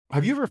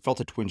Have you ever felt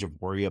a twinge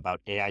of worry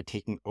about AI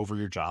taking over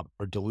your job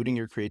or diluting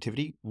your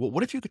creativity? Well,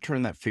 what if you could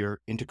turn that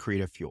fear into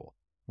creative fuel?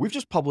 We've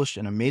just published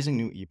an amazing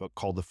new ebook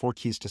called The 4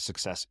 Keys to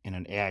Success in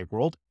an AI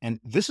World,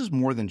 and this is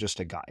more than just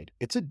a guide.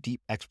 It's a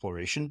deep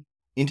exploration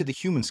into the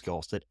human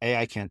skills that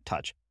AI can't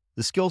touch,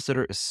 the skills that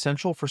are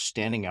essential for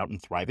standing out and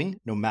thriving,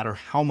 no matter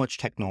how much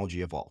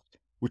technology evolves.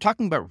 We're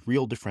talking about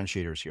real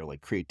differentiators here,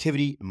 like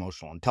creativity,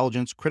 emotional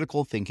intelligence,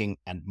 critical thinking,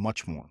 and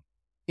much more.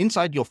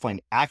 Inside, you'll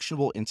find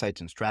actionable insights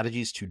and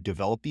strategies to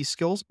develop these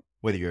skills,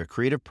 whether you're a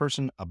creative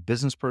person, a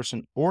business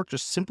person, or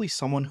just simply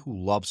someone who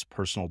loves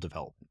personal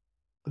development.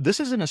 This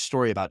isn't a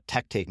story about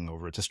tech taking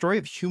over. It's a story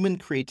of human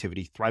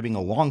creativity thriving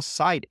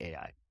alongside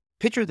AI.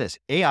 Picture this,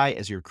 AI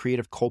as your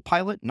creative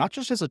co-pilot, not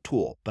just as a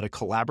tool, but a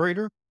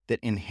collaborator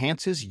that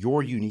enhances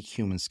your unique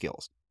human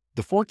skills.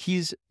 The 4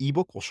 Keys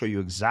ebook will show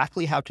you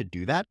exactly how to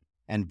do that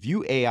and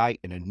view AI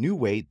in a new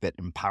way that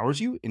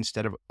empowers you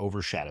instead of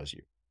overshadows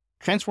you.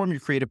 Transform your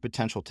creative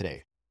potential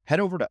today. Head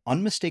over to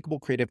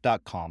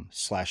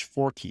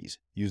unmistakablecreative.com/4keys.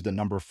 Use the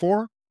number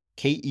 4,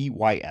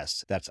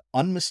 KEYS. That's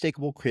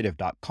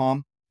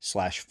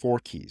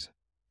unmistakablecreative.com/4keys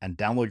and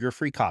download your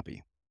free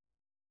copy.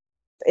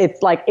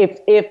 It's like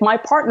if my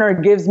partner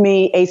gives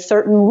me a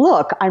certain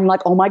look, I'm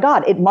like, oh my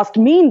God, it must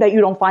mean that you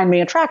don't find me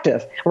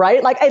attractive,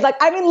 right?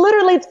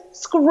 Literally it's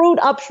screwed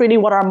up, Srini,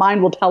 what our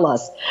mind will tell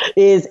us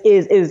is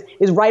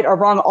right or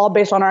wrong, all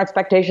based on our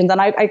expectations. And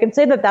I can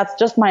say that that's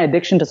just my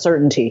addiction to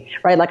certainty,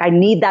 right? Like I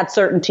need that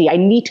certainty. I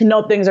need to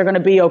know things are going to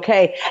be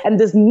okay. And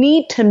this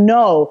need to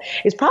know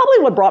is probably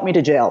what brought me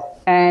to jail.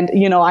 And,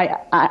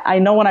 I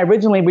know when I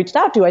originally reached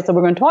out to you, I said,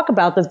 we're going to talk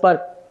about this,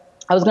 but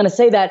I was going to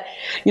say that,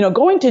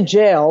 going to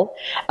jail,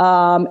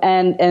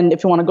 and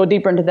if you want to go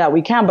deeper into that,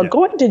 we can, but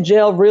going to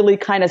jail really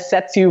kind of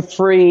sets you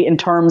free in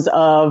terms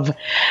of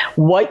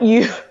what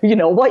you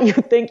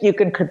think you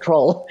can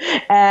control.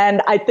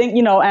 And I think,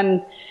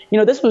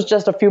 this was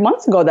just a few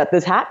months ago that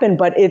this happened,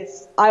 but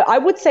I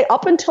would say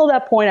up until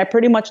that point, I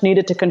pretty much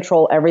needed to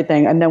control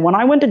everything. And then when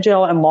I went to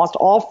jail and lost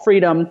all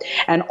freedom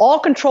and all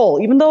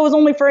control, even though it was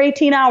only for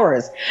 18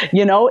 hours,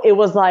 it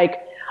was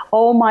like,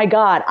 oh my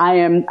God, I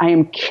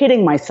am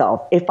kidding myself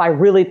if I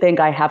really think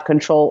I have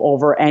control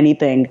over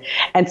anything.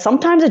 And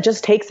sometimes it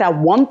just takes that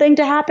one thing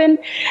to happen,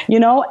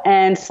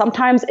 and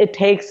sometimes it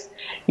takes,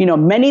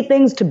 many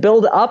things to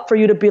build up for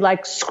you to be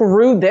like,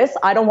 screw this,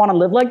 I don't want to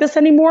live like this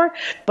anymore.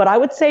 But I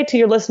would say to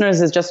your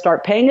listeners is just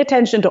start paying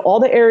attention to all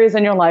the areas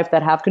in your life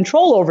that have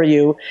control over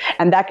you.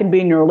 And that can be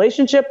in your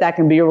relationship, that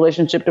can be your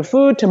relationship to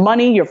food, to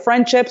money, your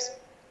friendships,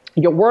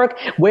 your work.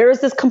 Where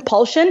is this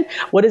compulsion?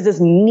 What is this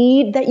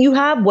need that you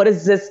have? What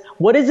is it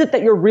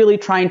that you're really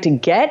trying to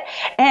get?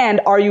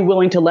 And are you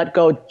willing to let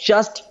go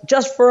just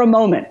for a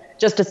moment,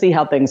 just to see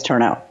how things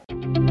turn out?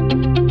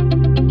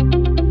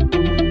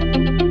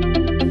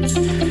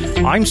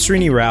 I'm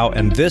Srini Rao,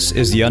 and this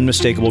is the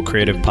Unmistakable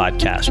Creative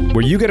Podcast,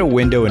 where you get a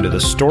window into the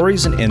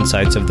stories and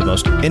insights of the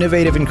most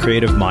innovative and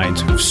creative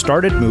minds who've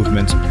started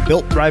movements,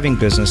 built thriving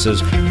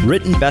businesses,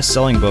 written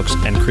best-selling books,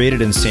 and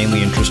created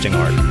insanely interesting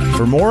art.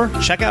 For more,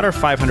 check out our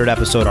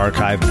 500-episode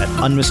archive at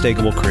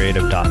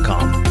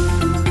unmistakablecreative.com.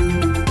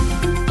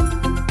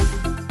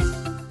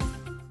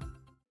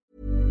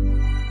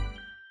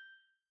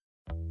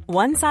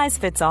 One size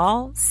fits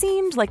all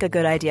seemed like a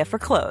good idea for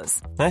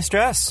clothes. Nice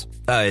dress.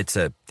 It's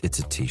a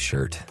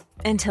t-shirt.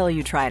 Until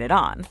you tried it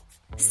on.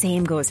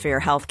 Same goes for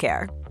your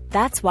healthcare.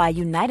 That's why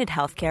United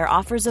Healthcare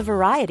offers a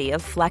variety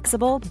of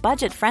flexible,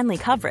 budget-friendly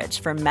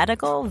coverage for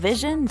medical,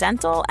 vision,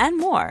 dental, and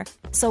more.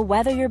 So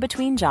whether you're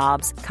between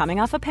jobs, coming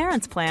off a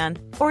parent's plan,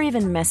 or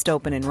even missed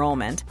open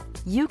enrollment,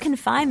 you can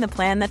find the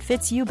plan that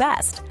fits you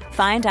best.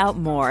 Find out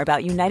more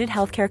about United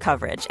Healthcare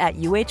coverage at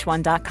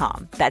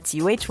uh1.com. That's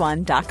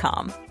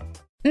uh1.com.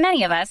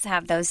 Many of us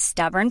have those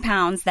stubborn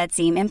pounds that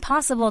seem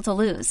impossible to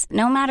lose,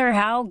 no matter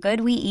how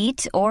good we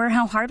eat or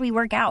how hard we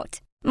work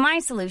out. My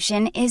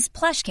solution is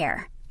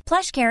PlushCare.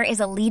 PlushCare is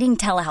a leading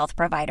telehealth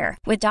provider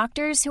with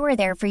doctors who are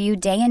there for you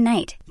day and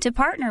night to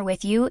partner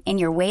with you in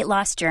your weight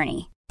loss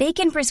journey. They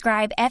can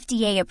prescribe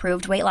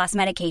FDA-approved weight loss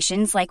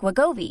medications like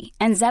Wegovy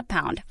and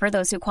Zepbound for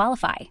those who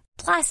qualify.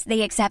 Plus,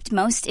 they accept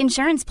most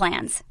insurance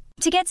plans.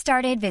 To get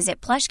started, visit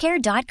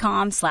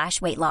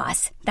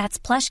plushcare.com/weightloss. That's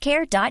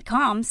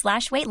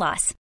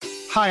plushcare.com/weightloss.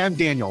 Hi, I'm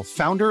Daniel,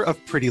 founder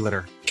of Pretty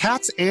Litter.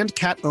 Cats and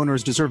cat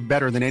owners deserve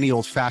better than any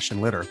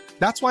old-fashioned litter.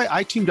 That's why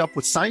I teamed up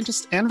with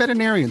scientists and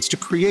veterinarians to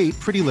create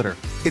Pretty Litter.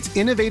 Its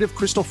innovative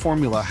crystal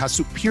formula has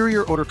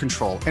superior odor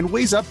control and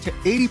weighs up to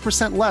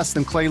 80% less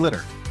than clay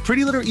litter.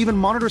 Pretty Litter even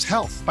monitors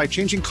health by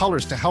changing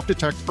colors to help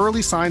detect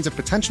early signs of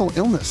potential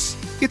illness.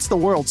 It's the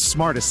world's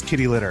smartest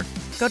kitty litter.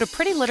 Go to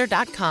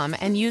prettylitter.com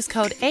and use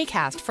code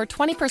ACAST for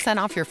 20%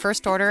 off your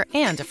first order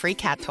and a free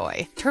cat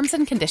toy. Terms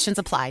and conditions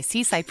apply.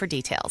 See site for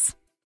details.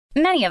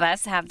 Many of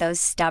us have those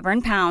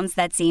stubborn pounds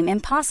that seem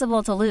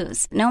impossible to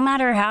lose, no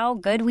matter how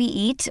good we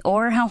eat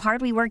or how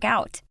hard we work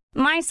out.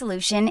 My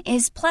solution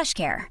is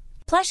PlushCare.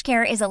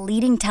 PlushCare is a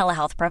leading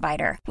telehealth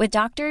provider with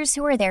doctors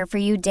who are there for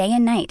you day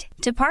and night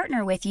to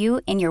partner with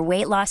you in your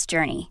weight loss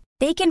journey.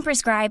 They can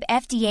prescribe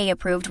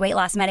FDA-approved weight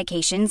loss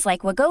medications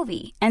like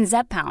Wegovy and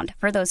Zepbound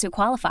for those who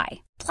qualify.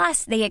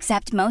 Plus, they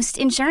accept most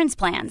insurance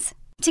plans.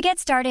 To get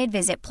started,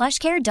 visit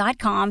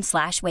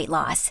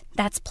plushcare.com/weightloss.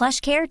 That's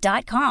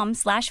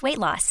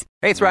plushcare.com/weightloss.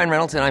 Hey, it's Ryan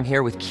Reynolds, and I'm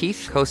here with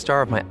Keith,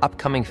 co-star of my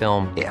upcoming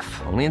film,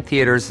 If, only in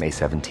theaters May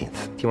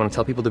 17th. Do you want to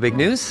tell people the big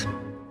news?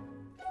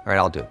 All right,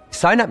 I'll do it.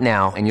 Sign up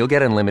now and you'll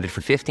get unlimited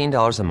for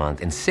 $15 a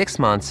month and 6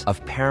 months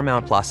of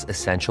Paramount Plus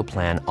Essential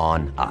Plan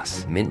on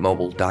us.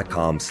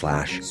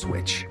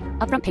 Mintmobile.com/switch.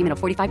 Upfront payment of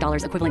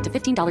 $45 equivalent to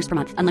 $15 per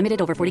month.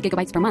 Unlimited over 40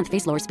 gigabytes per month.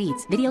 Face lower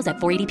speeds. Videos at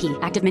 480p.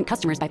 Active Mint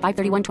customers by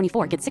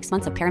 531.24 get 6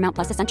 months of Paramount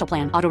Plus Essential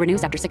Plan. Auto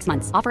renews after 6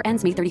 months. Offer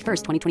ends May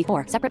 31st,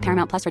 2024. Separate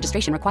Paramount Plus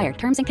registration required.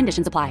 Terms and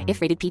conditions apply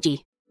if rated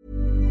PG.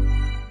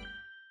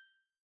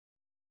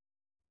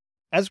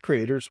 As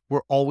creators,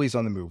 we're always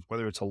on the move.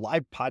 Whether it's a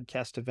live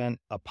podcast event,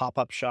 a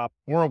pop-up shop,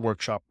 or a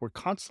workshop, we're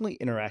constantly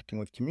interacting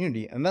with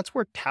community, and that's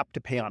where Tap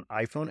to Pay on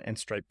iPhone and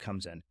Stripe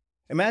comes in.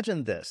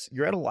 Imagine this.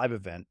 You're at a live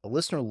event, a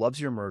listener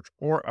loves your merch,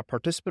 or a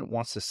participant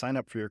wants to sign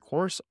up for your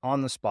course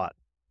on the spot.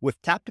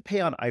 With Tap to Pay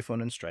on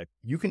iPhone and Stripe,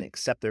 you can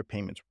accept their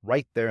payments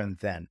right there and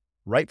then,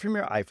 right from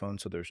your iPhone,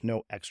 so there's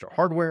no extra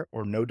hardware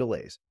or no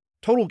delays.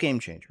 Total game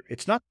changer.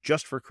 It's not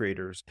just for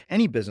creators.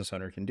 Any business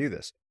owner can do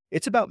this.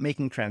 It's about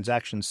making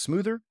transactions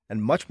smoother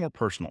and much more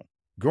personal,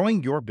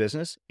 growing your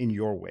business in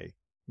your way.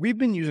 We've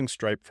been using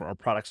Stripe for our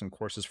products and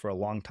courses for a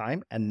long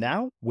time, and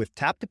now with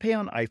Tap to Pay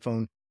on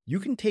iPhone, you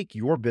can take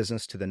your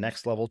business to the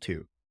next level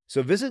too.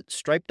 So visit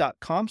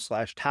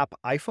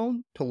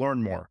stripe.com/tapiphone to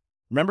learn more.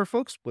 Remember,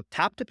 folks, with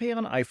Tap to Pay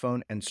on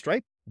iPhone and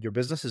Stripe, your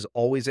business is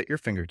always at your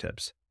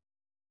fingertips.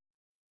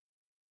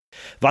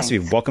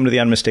 Vasavi, welcome to the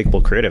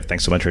Unmistakable Creative.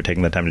 Thanks so much for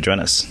taking the time to join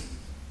us.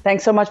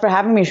 Thanks so much for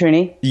having me,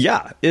 Srini.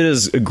 Yeah, it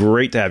is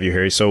great to have you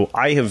here. So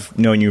I have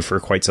known you for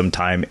quite some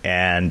time,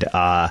 and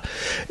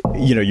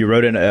you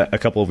wrote in a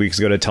couple of weeks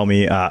ago to tell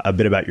me a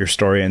bit about your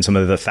story and some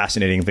of the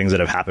fascinating things that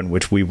have happened,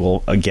 which we will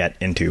get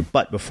into.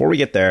 But before we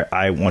get there,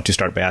 I want to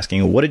start by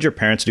asking, what did your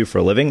parents do for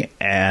a living,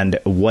 and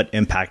what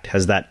impact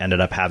has that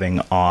ended up having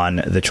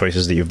on the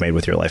choices that you've made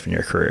with your life and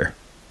your career?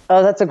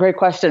 Oh, that's a great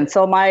question.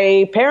 So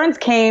my parents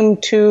came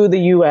to the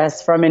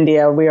U.S. from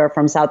India. We are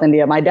from South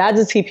India. My dad's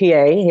a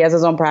CPA. He has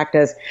his own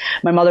practice.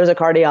 My mother's a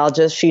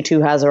cardiologist. She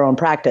too has her own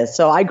practice.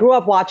 So I grew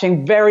up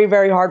watching very,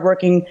 very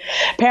hardworking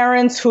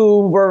parents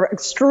who were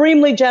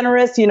extremely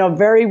generous, a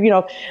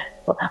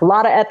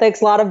lot of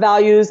ethics, a lot of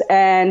values.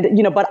 And,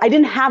 but I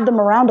didn't have them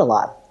around a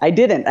lot. I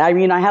didn't. I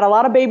mean, I had a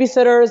lot of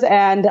babysitters,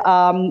 and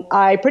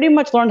I pretty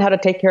much learned how to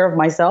take care of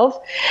myself.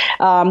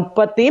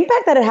 But the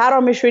impact that it had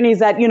on me, Srini, is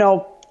that,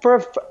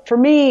 for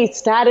me,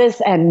 status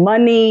and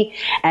money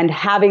and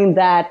having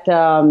that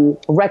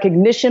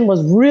recognition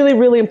was really,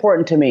 really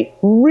important to me.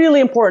 Really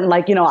important.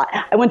 Like,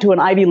 I went to an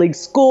Ivy League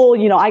school.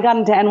 I got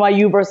into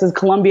NYU versus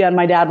Columbia, and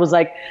my dad was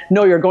like,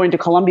 no, you're going to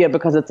Columbia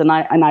because it's an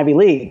Ivy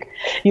League.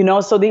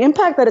 So the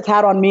impact that it's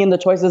had on me and the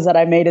choices that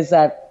I made is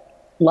that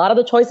a lot of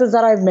the choices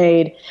that I've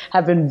made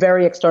have been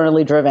very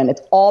externally driven.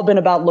 It's all been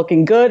about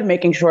looking good,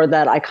 making sure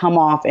that I come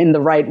off in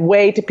the right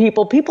way to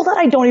people that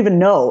I don't even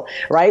know,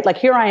 right? Like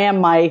here I am,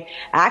 my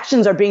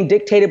actions are being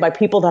dictated by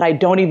people that I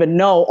don't even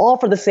know, all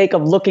for the sake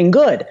of looking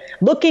good.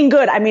 Looking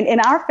good. I mean, in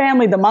our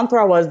family, the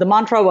mantra was,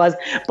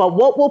 but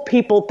what will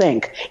people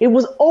think? It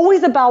was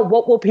always about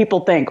what will people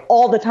think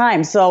all the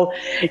time. So,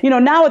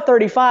 now at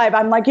 35,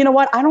 I'm like, you know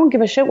what? I don't give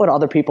a shit what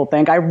other people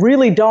think. I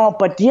really don't.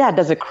 But yeah,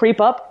 does it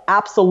creep up?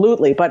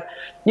 Absolutely. But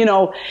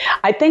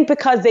I think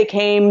because they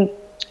came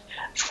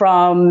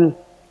from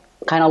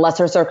kind of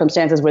lesser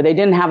circumstances where they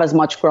didn't have as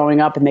much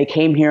growing up, and they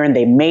came here and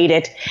they made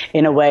it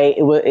in a way,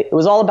 it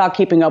was all about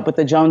keeping up with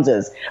the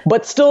Joneses,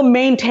 but still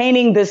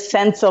maintaining this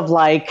sense of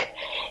like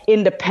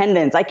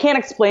independence. I can't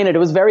explain it. It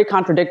was very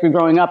contradictory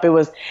growing up. It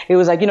was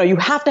like, you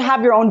have to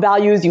have your own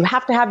values, you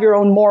have to have your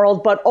own morals,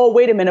 but oh,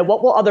 wait a minute,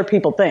 what will other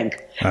people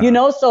think? So it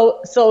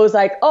was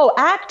like, oh,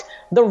 act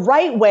the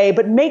right way,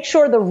 but make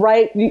sure the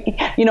way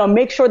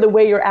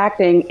you're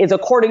acting is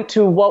according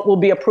to what will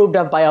be approved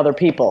of by other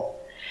people.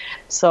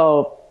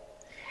 So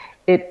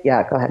go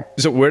ahead.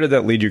 So where did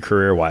that lead you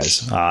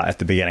career-wise at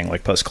the beginning,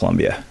 like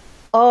post-Columbia?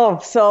 Oh,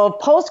 so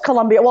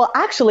post-Columbia, well,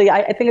 actually,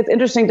 I think it's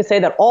interesting to say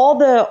that all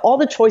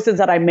the choices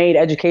that I made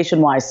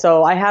education-wise.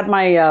 So I had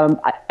I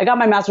got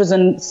my master's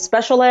in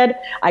special ed.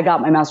 I got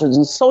my master's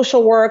in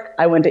social work.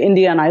 I went to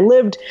India and I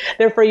lived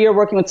there for a year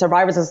working with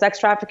survivors of sex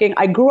trafficking.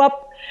 I grew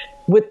up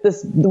with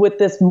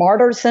this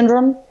martyr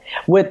syndrome,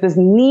 with this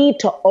need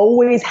to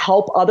always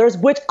help others,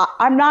 which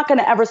I'm not going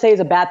to ever say is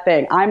a bad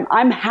thing.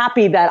 I'm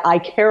happy that I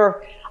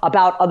care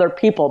about other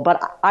people,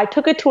 but I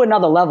took it to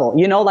another level.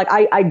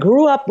 I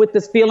grew up with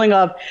this feeling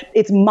of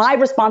it's my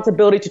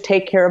responsibility to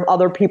take care of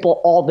other people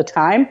all the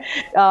time.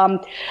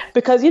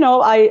 Because,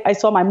 I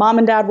saw my mom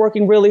and dad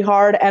working really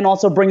hard and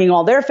also bringing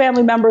all their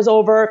family members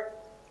over.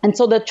 And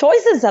so the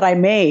choices that I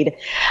made,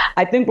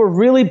 I think were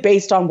really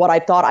based on what I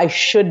thought I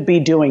should be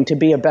doing to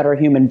be a better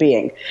human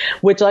being,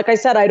 which, like I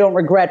said, I don't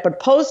regret. But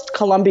post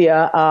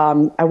Columbia,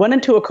 I went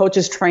into a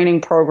coach's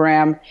training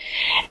program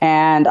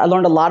and I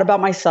learned a lot about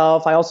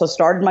myself. I also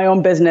started my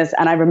own business.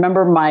 And I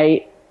remember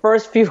my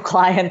first few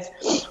clients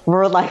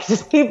were like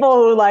just people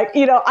who like,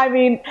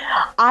 I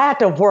had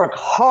to work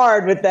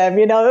hard with them.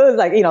 It was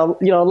like,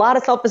 a lot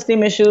of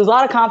self-esteem issues, a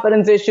lot of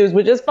confidence issues,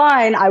 which is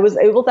fine. I was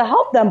able to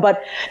help them.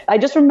 But I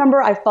just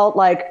remember I felt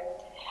like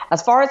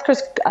as far as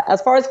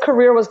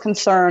career was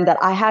concerned, that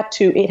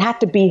it had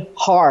to be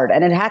hard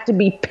and it had to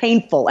be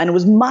painful. And it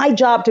was my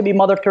job to be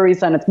Mother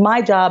Teresa and it's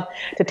my job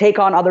to take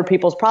on other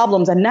people's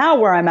problems. And now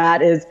where I'm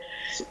at is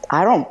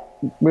I don't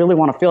really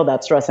want to feel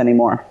that stress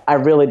anymore. I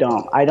really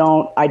don't. I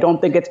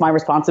don't think it's my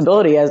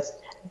responsibility as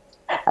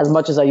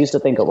much as I used to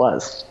think it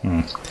was.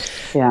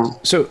 Yeah.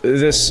 So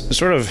this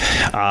sort of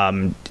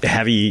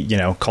heavy,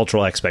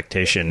 cultural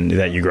expectation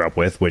that you grew up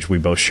with, which we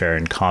both share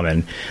in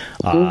common,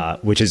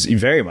 which is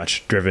very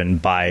much driven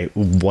by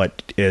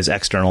what is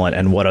external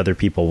and what other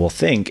people will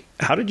think.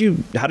 How did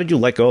you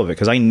let go of it?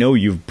 Because I know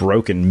you've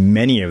broken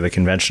many of the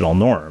conventional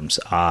norms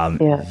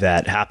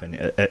that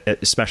happen,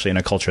 especially in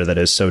a culture that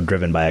is so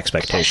driven by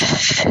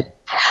expectation.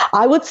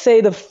 I would say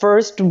the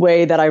first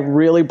way that I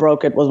really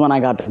broke it was when I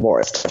got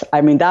divorced.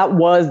 I mean, that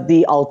was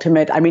the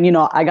ultimate. I mean,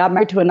 I got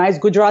married to a nice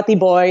Gujarati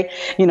boy,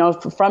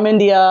 from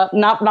India,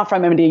 not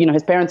from India,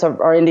 his parents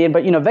are Indian,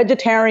 but,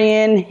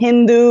 vegetarian,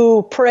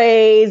 Hindu,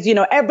 praise,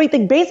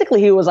 everything.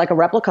 Basically, he was like a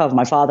replica of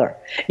my father,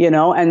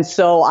 and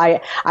so I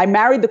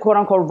married the quote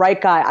unquote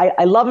right guy.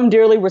 I love him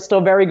dearly. We're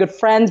still very good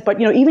friends. But,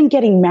 even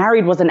getting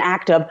married was an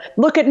act of,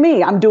 look at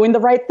me, I'm doing the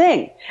right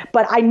thing.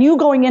 But I knew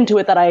going into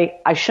it that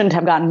I shouldn't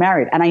have gotten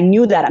married. And I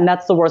knew that. And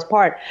that's the worst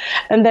part.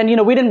 And then,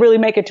 we didn't really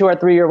make it to our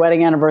 3-year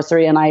wedding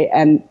anniversary. And I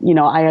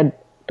had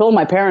told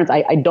my parents,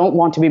 I don't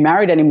want to be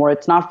married anymore.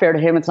 It's not fair to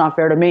him. It's not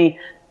fair to me.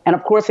 And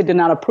of course, they did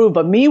not approve.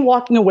 But me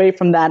walking away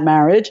from that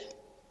marriage,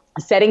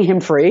 setting him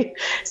free,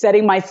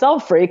 setting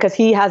myself free, because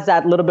he has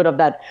that little bit of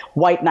that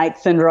white knight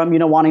syndrome,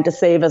 wanting to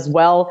save as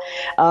well,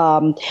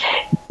 save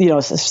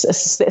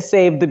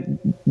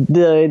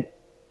the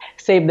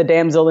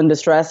damsel in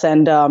distress.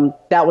 And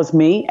that was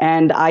me.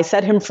 And I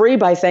set him free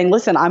by saying,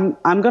 listen,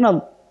 I'm going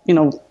to,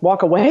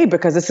 walk away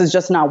because this is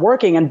just not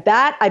working. And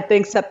that, I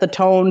think, set the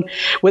tone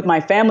with my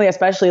family,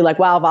 especially like,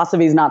 wow,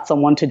 Vasavi is not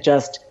someone to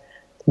just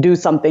do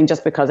something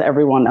just because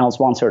everyone else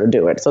wants her to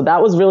do it. So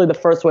that was really the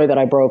first way that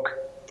I broke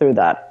through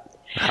that.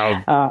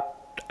 How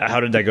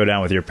did that go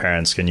down with your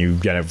parents? Can you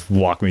kind of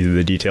walk me through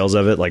the details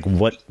of it? Like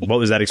what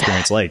was that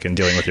experience like in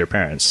dealing with your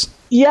parents?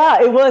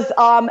 Yeah, it was,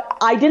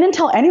 I didn't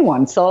tell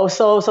anyone. So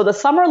the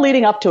summer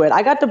leading up to it,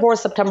 I got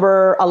divorced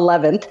September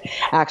 11th,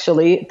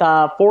 actually,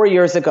 4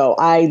 years ago.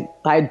 I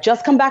had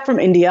just come back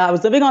from India. I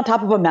was living on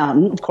top of a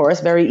mountain, of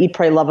course, very eat,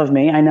 pray, love of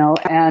me, I know.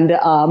 And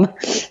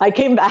I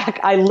came back,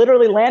 I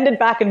literally landed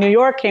back in New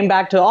York, came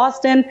back to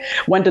Austin,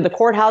 went to the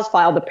courthouse,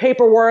 filed the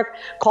paperwork,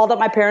 called up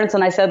my parents,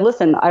 and I said,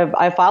 listen,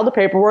 I filed the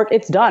paperwork,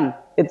 it's done.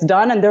 It's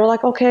done. And they were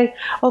like, okay,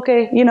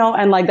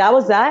 and like that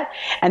was that.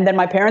 And then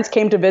my parents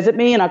came to visit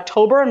me in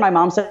October and my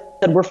mom said,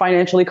 we're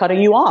financially cutting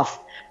you off,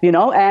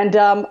 and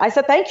I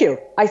said, thank you.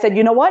 I said,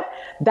 you know what?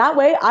 That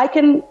way I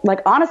can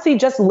honestly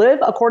just live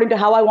according to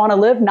how I want to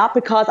live, not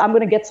because I'm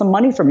going to get some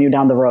money from you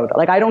down the road.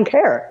 Like, I don't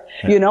care,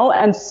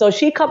 and so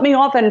she cut me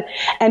off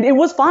and it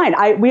was fine.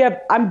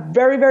 I'm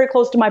very, very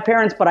close to my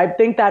parents, but I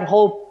think that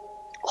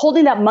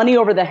holding that money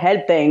over the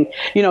head thing,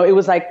 it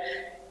was like,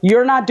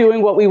 you're not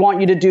doing what we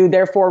want you to do,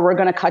 therefore we're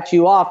going to cut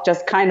you off,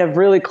 just kind of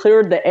really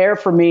cleared the air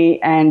for me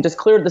and just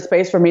cleared the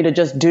space for me to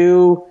just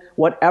do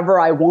whatever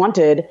I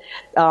wanted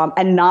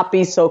and not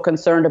be so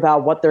concerned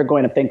about what they're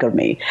going to think of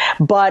me.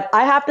 But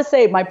I have to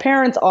say, my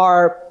parents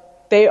are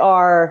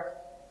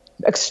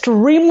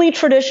extremely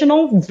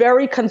traditional,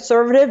 very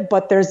conservative,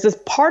 but there's this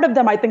part of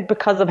them, I think,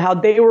 because of how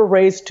they were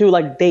raised too,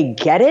 like they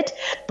get it,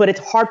 but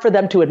it's hard for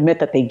them to admit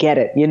that they get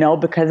it,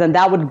 because then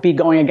that would be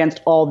going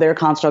against all their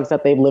constructs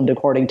that they've lived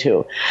according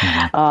to.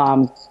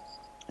 Mm-hmm.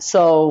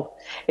 So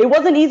it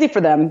wasn't easy for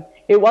them.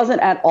 It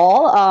wasn't at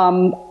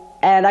all.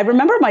 And I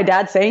remember my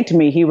dad saying to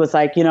me, he was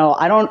like,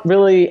 I don't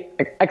really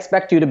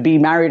expect you to be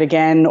married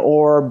again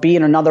or be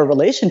in another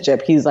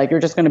relationship. He's like,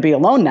 you're just going to be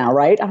alone now,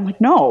 right? I'm like,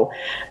 no,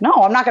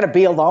 I'm not going to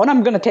be alone.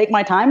 I'm going to take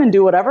my time and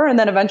do whatever. And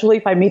then eventually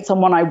if I meet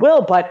someone, I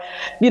will. But,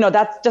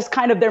 that's just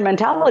kind of their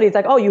mentality. It's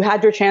like, oh, you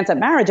had your chance at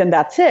marriage and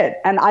that's it.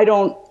 And I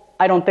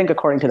don't think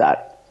according to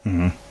that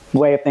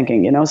way of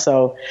thinking,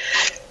 so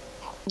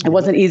it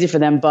wasn't easy for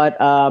them. But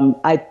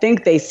I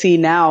think they see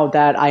now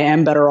that I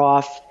am better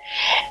off.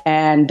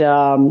 And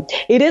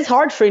it is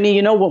hard, Srini,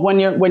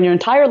 when your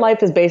entire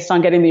life is based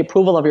on getting the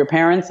approval of your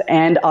parents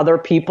and other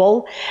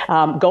people,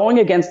 going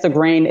against the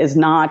grain is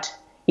not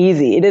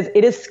easy.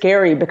 It is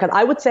scary because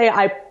I would say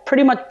I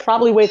pretty much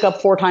probably wake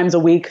up 4 times a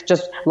week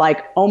just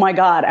like, oh my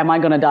God, am I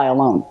going to die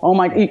alone? Oh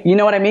my, you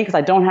know what I mean? Because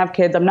I don't have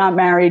kids, I'm not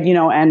married,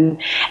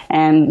 and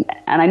And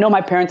I know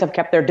my parents have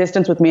kept their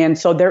distance with me. And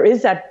so there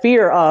is that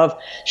fear of,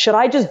 should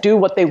I just do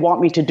what they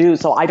want me to do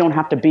so I don't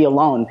have to be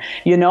alone?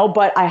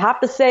 But I have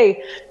to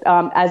say,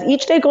 as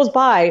each day goes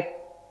by,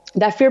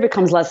 that fear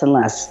becomes less and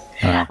less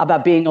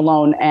about being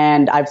alone.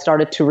 And I've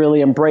started to really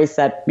embrace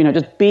that,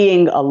 just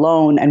being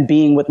alone and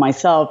being with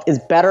myself is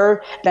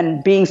better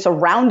than being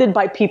surrounded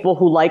by people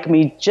who like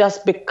me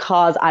just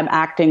because I'm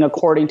acting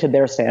according to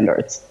their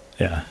standards.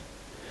 Yeah.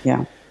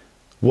 Yeah.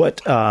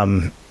 What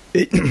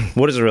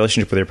is the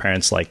relationship with your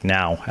parents like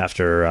now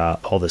after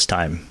all this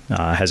time?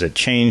 Has it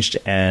changed?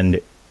 And,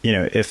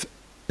 if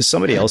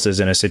somebody else is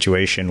in a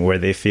situation where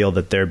they feel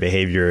that their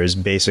behavior is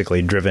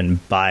basically driven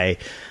by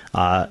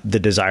the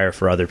desire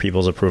for other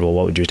people's approval,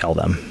 what would you tell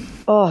them?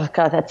 Oh,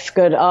 God, that's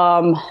good.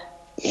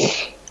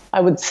 I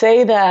would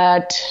say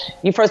that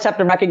you first have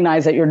to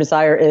recognize that your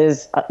desire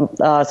is,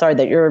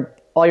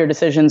 all your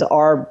decisions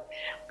are,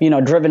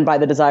 driven by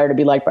the desire to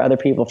be liked by other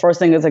people. First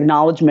thing is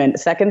acknowledgement.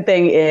 Second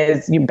thing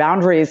is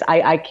boundaries.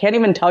 I can't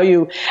even tell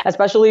you,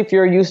 especially if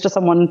you're used to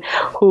someone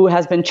who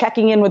has been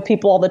checking in with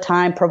people all the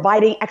time,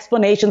 providing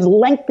explanations,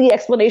 lengthy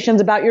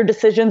explanations about your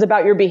decisions,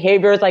 about your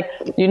behaviors. Like,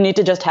 you need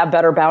to just have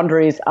better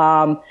boundaries.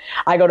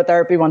 I go to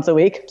therapy once a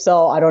week,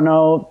 so I don't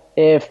know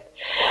if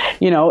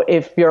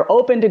you're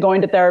open to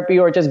going to therapy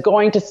or just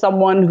going to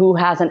someone who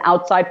has an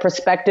outside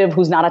perspective,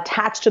 who's not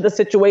attached to the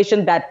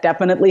situation, that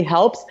definitely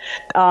helps.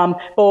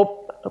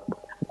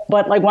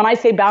 But like when I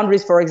say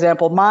boundaries, for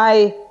example,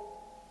 my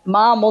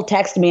mom will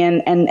text me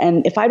and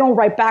if I don't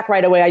write back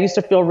right away, I used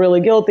to feel really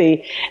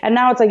guilty. And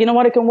now it's like, you know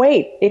what? It can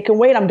wait. It can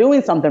wait. I'm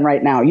doing something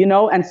right now,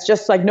 and it's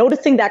just like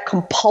noticing that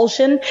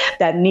compulsion,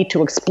 that need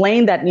to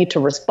explain, that need to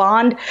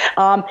respond.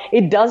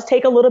 It does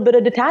take a little bit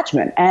of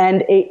detachment,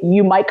 and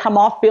you might come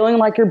off feeling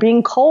like you're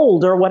being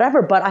cold or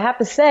whatever. But I have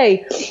to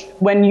say,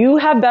 when you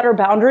have better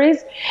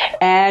boundaries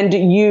and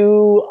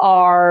you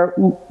are,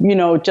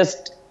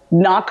 just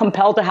not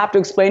compelled to have to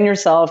explain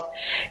yourself,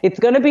 it's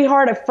going to be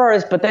hard at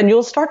first, but then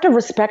you'll start to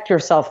respect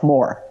yourself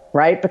more,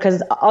 right?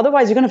 Because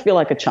otherwise you're going to feel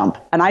like a chump.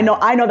 And I know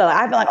that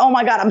I feel like, oh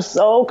my God, I'm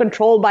so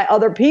controlled by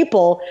other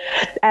people.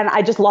 And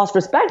I just lost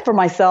respect for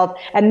myself.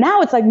 And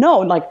now it's like, no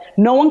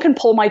one can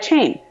pull my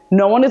chain.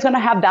 No one is going to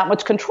have that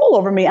much control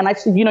over me. And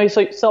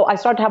so I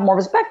start to have more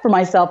respect for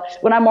myself.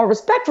 When I have more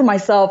respect for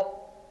myself,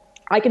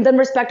 I can then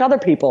respect other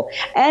people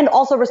and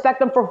also respect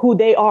them for who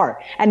they are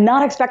and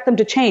not expect them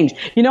to change.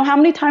 How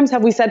many times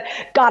have we said,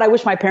 God, I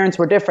wish my parents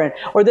were different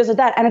or this or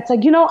that? And it's like,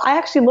 I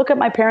actually look at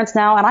my parents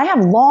now and I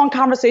have long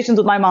conversations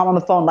with my mom on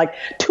the phone, like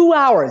 2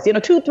 hours,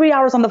 2-3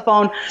 hours on the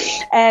phone.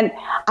 And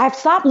I've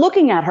stopped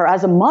looking at her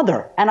as a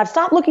mother and I've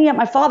stopped looking at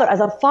my father as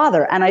a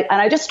father. And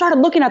I just started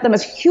looking at them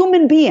as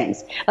human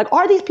beings. Like,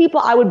 are these people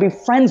I would be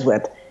friends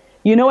with?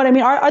 You know what I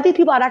mean? Are these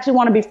people I'd actually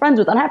want to be friends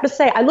with? And I have to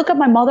say, I look at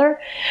my mother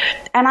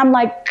and I'm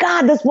like,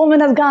 God, this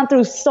woman has gone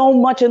through so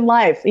much in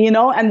life,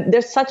 and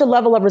there's such a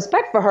level of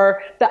respect for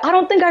her that I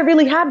don't think I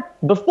really had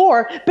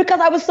before because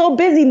I was so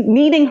busy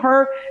needing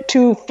her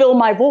to fill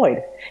my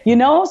void,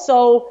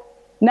 So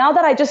now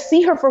that I just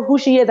see her for who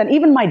she is, and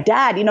even my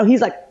dad,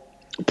 he's like,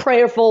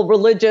 prayerful,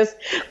 religious,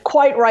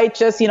 quite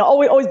righteous,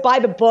 always by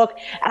the book.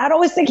 And I'd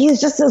always think he's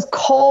just this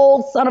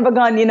cold son of a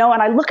gun, and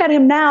I look at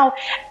him now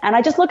and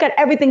I just look at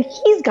everything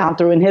he's gone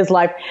through in his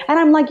life. And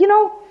I'm like,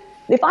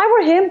 if I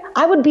were him,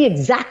 I would be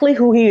exactly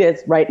who he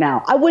is right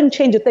now. I wouldn't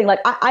change a thing. Like,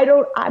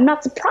 I'm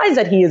not surprised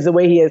that he is the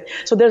way he is.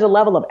 So there's a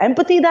level of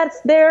empathy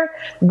that's there.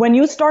 When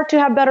you start to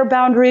have better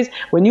boundaries,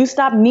 when you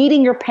stop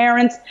needing your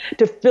parents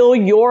to fill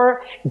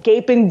your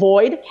gaping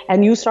void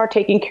and you start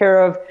taking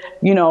care of,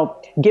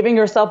 giving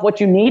yourself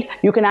what you need,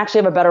 you can actually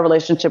have a better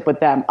relationship with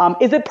them.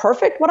 Is it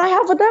perfect what I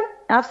have with them?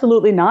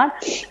 Absolutely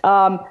not.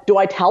 Do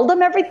I tell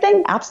them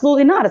everything?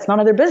 Absolutely not. It's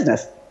none of their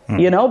business.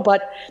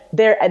 But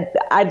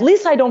at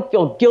least I don't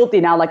feel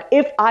guilty now. Like,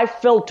 if I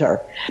filter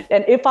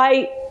and if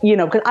I,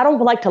 because I don't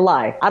like to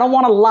lie. I don't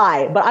want to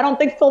lie, but I don't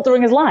think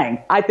filtering is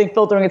lying. I think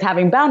filtering is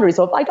having boundaries.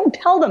 So if I don't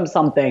tell them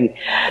something,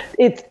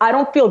 I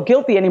don't feel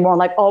guilty anymore. I'm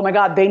like, oh my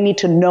God, they need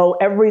to know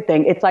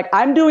everything. It's like,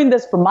 I'm doing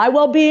this for my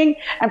well-being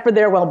and for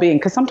their well-being,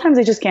 because sometimes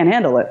they just can't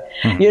handle it,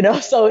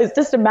 So it's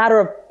just a matter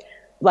of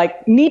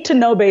like need to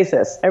know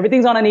basis.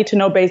 Everything's on a need to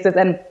know basis.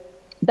 And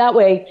that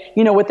way,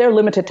 with their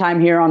limited time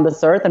here on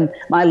this earth and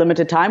my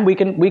limited time, we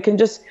can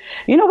just,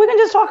 we can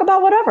just talk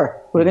about whatever.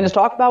 We can just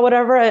talk about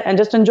whatever and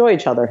just enjoy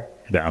each other.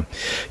 Yeah.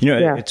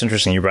 It's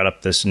interesting. You brought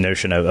up this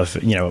notion of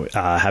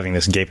having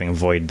this gaping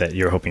void that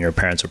you're hoping your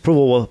parents'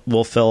 approval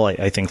will fill.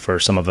 I think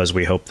for some of us,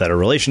 we hope that a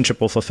relationship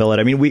will fulfill it.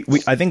 I mean,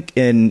 I think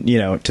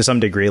to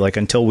some degree, like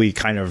until we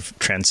kind of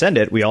transcend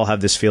it, we all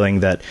have this feeling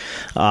that,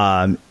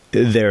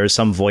 there's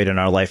some void in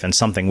our life and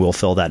something will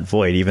fill that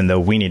void, even though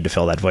we need to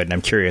fill that void. And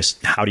I'm curious,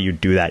 how do you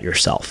do that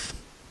yourself?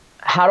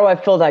 How do I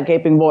fill that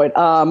gaping void?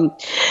 Well,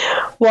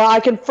 I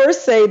can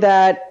first say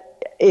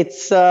that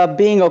it's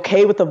being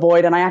okay with the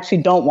void, and I actually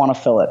don't want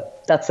to fill it.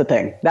 That's the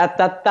thing.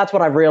 That's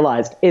what I've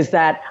realized, is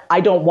that I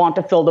don't want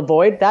to fill the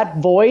void. That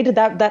void,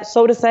 that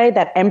so to say,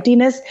 that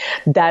emptiness,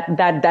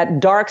 that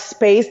dark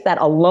space, that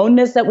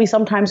aloneness that we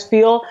sometimes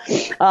feel.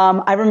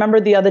 I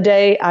remember the other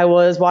day I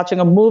was watching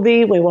a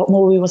movie. Wait, what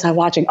movie was I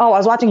watching? Oh, I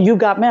was watching You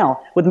Got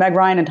Mail with Meg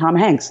Ryan and Tom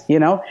Hanks. You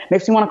know,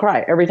 makes me want to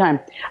cry every time.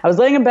 I was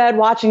laying in bed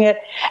watching it,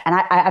 and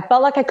I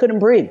felt like I couldn't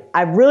breathe.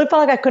 I really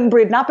felt like I couldn't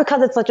breathe, not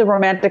because it's such a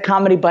romantic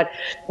comedy, but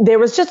there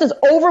was just this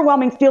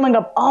overwhelming feeling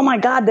of, oh my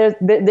God,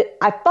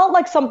 I felt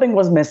like something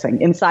was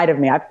missing inside of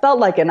me. I felt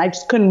like it, and I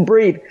just couldn't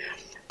breathe.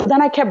 But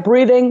then I kept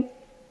breathing,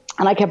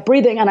 and I kept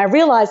breathing, and I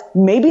realized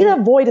maybe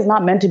that void is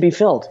not meant to be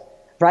filled,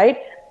 right?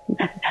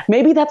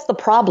 Maybe that's the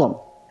problem.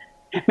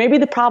 Maybe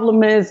the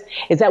problem is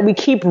that we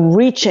keep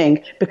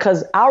reaching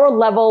because our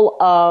level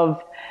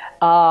of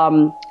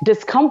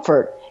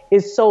discomfort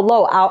is so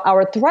low.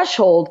 Our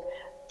threshold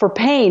for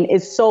pain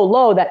is so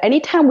low that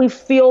anytime we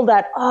feel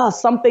that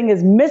something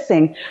is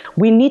missing,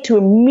 we need to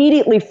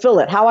immediately fill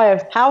it. How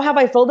have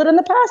I filled it in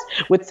the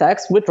past? With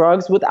sex, with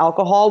drugs, with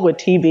alcohol, with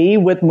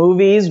TV, with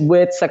movies,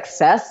 with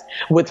success,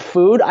 with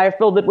food. I have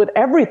filled it with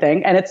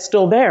everything, and it's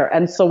still there.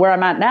 And so where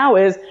I'm at now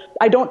is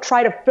I don't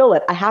try to fill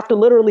it. I have to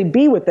literally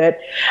be with it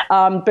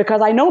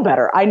because I know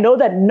better. I know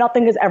that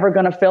nothing is ever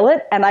going to fill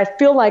it, and I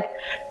feel like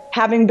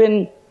having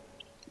been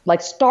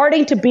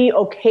starting to be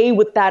okay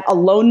with that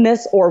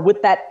aloneness or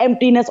with that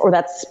emptiness or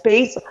that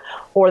space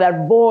or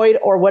that void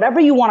or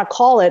whatever you want to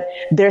call it,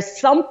 there's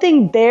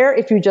something there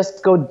if you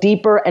just go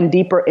deeper and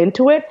deeper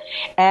into it.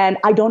 And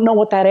I don't know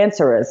what that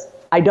answer is.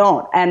 I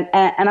don't. And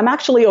I'm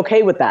actually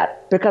okay with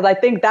that because I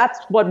think that's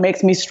what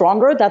makes me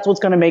stronger. That's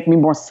what's going to make me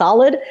more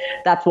solid.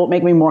 That's what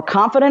make me more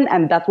confident.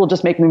 And that will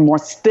just make me more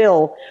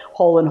still,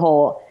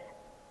 whole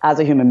as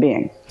a human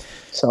being.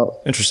 So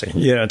interesting.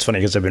 Yeah, it's funny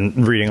because I've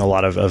been reading a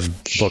lot of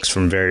books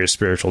from various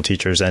spiritual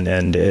teachers,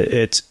 and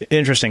it's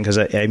interesting because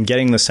I'm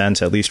getting the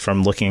sense, at least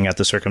from looking at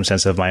the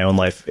circumstances of my own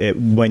life,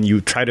 when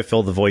you try to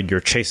fill the void, you're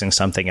chasing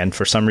something. And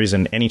for some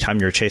reason, anytime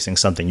you're chasing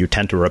something, you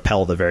tend to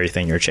repel the very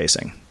thing you're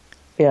chasing.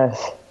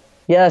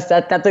 Yes,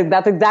 that's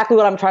exactly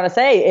what I'm trying to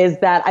say, is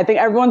that I think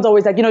everyone's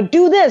always like,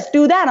 do this,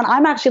 do that. And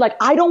I'm actually like,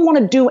 I don't want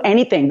to do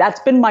anything. That's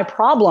been my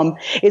problem,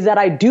 is that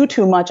I do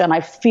too much and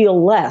I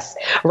feel less,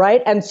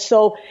 right? And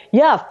so,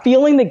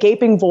 feeling the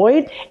gaping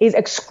void is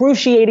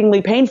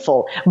excruciatingly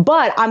painful.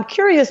 But I'm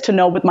curious to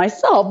know with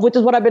myself, which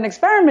is what I've been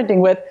experimenting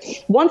with,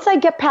 once I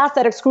get past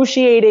that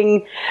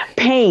excruciating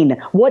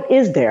pain, what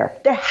is there?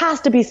 There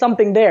has to be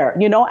something there,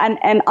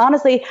 and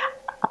honestly,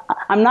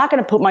 I'm not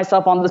going to put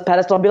myself on this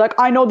pedestal and be like,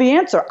 I know the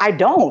answer. I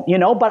don't,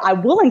 but I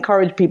will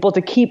encourage people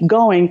to keep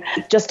going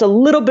just a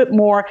little bit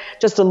more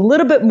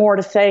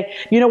to say,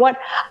 you know what,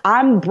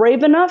 I'm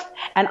brave enough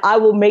and I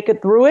will make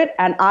it through it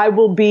and I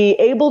will be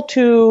able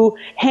to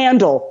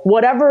handle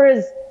whatever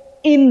is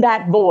in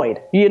that void,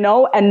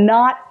 and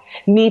not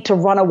need to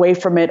run away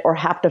from it or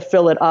have to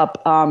fill it up.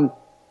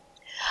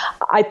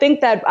 I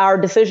think that the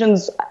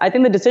decisions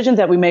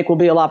that we make will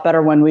be a lot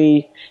better when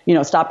we,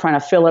 stop trying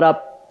to fill it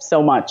up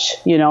so much,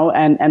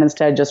 and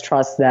instead just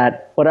trust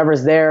that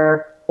whatever's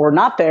there or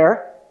not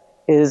there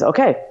is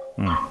okay.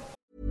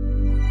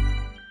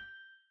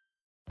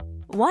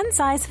 One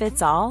size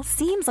fits all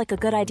seems like a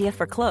good idea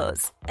for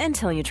clothes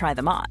until you try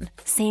them on.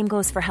 Same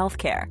goes for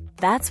healthcare.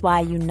 That's why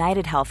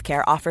United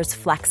Healthcare offers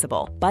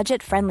flexible,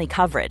 budget-friendly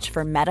coverage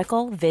for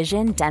medical,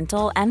 vision,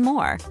 dental, and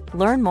more.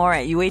 Learn more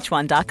at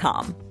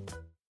uh1.com.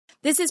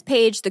 This is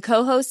Paige, the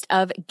co-host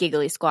of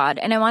Giggly Squad,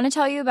 and I want to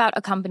tell you about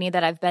a company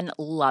that I've been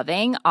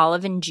loving,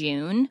 Olive &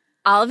 June.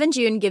 Olive &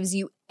 June gives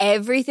you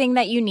everything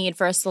that you need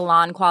for a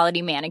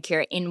salon-quality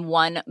manicure in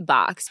one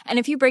box. And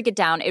if you break it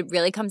down, it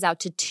really comes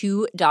out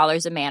to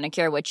 $2 a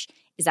manicure, which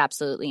is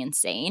absolutely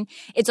insane.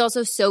 It's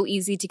also so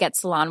easy to get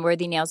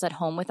salon-worthy nails at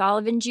home with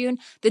Olive & June.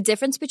 The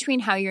difference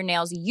between how your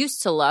nails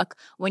used to look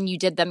when you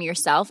did them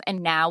yourself and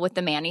now with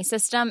the Mani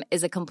system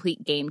is a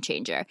complete game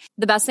changer.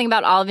 The best thing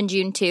about Olive &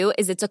 June, too,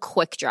 is it's a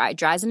quick dry.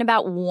 Dries in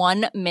about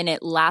 1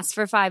 minute, lasts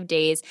for 5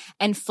 days,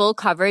 and full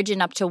coverage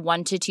in up to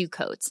 1 to 2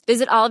 coats.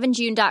 Visit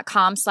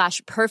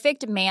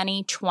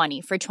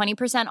oliveandjune.com/perfectmani20 for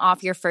 20%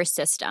 off your first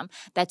system.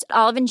 That's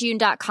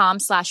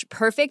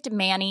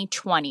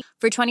oliveandjune.com/perfectmani20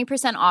 for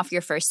 20% off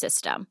your first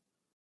system.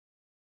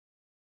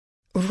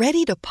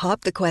 Ready to pop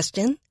the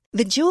question?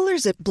 The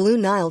jewelers at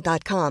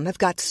BlueNile.com have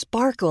got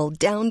sparkle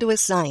down to a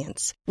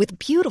science with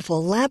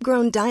beautiful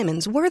lab-grown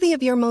diamonds worthy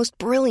of your most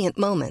brilliant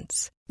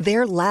moments.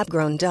 Their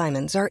lab-grown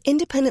diamonds are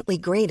independently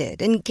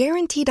graded and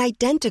guaranteed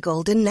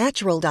identical to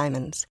natural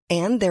diamonds,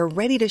 and they're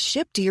ready to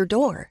ship to your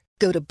door.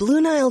 Go to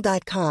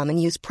BlueNile.com and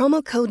use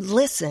promo code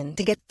LISTEN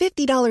to get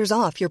 $50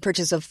 off your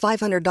purchase of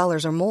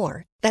 $500 or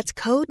more. That's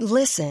code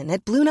LISTEN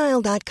at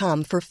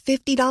BlueNile.com for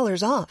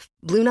 $50 off.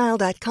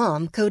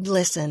 BlueNile.com, code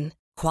LISTEN.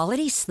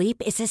 Quality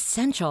sleep is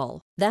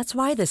essential. That's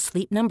why the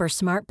Sleep Number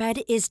Smart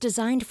Bed is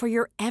designed for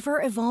your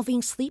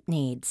ever-evolving sleep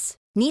needs.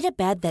 Need a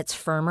bed that's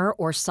firmer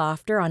or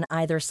softer on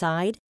either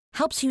side?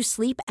 Helps you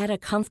sleep at a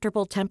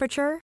comfortable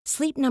temperature?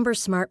 Sleep Number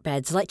Smart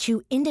Beds let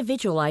you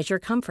individualize your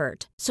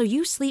comfort so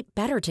you sleep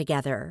better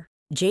together.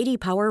 JD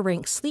Power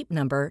ranks Sleep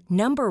Number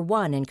number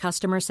 1 in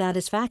customer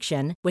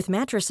satisfaction with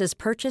mattresses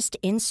purchased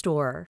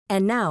in-store.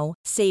 And now,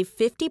 save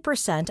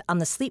 50% on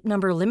the Sleep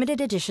Number Limited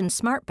Edition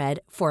Smart Bed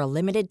for a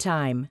limited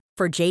time.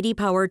 For JD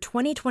Power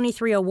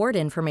 2023 award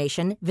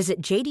information,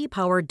 visit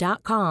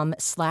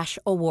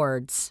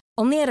jdpower.com/awards.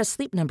 Only at a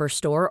Sleep Number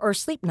store or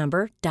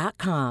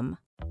sleepnumber.com.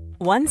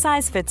 One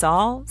size fits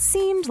all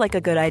seemed like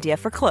a good idea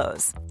for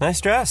clothes. Nice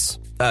dress.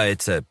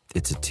 It's a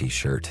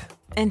t-shirt.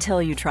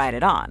 Until you tried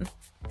it on.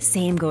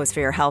 Same goes for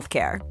your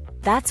healthcare.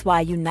 That's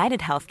why United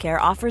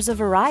Healthcare offers a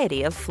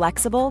variety of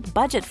flexible,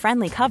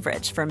 budget-friendly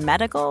coverage for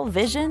medical,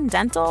 vision,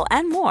 dental,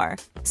 and more.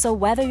 So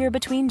whether you're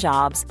between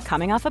jobs,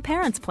 coming off a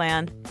parent's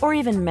plan, or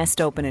even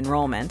missed open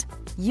enrollment,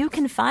 you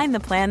can find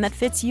the plan that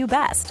fits you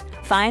best.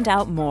 Find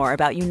out more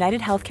about United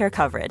Healthcare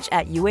coverage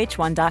at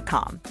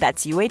uh1.com.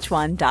 That's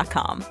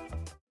uh1.com.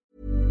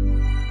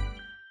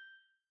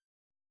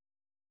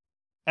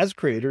 As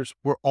creators,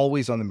 we're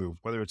always on the move.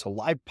 Whether it's a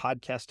live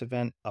podcast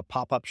event, a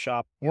pop-up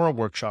shop, or a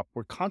workshop,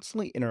 we're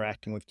constantly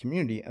interacting with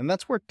community, and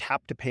that's where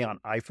Tap to Pay on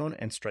iPhone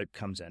and Stripe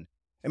comes in.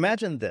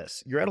 Imagine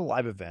this. You're at a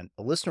live event,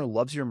 a listener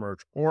loves your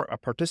merch, or a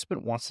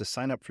participant wants to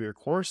sign up for your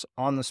course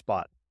on the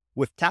spot.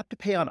 With Tap to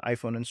Pay on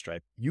iPhone and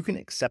Stripe, you can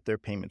accept their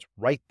payments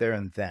right there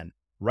and then,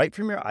 right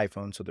from your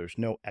iPhone, so there's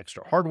no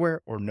extra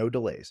hardware or no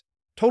delays.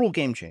 Total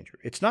game changer.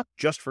 It's not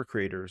just for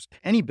creators.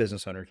 Any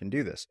business owner can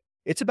do this.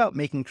 It's about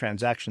making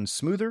transactions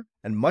smoother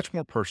and much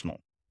more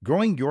personal,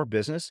 growing your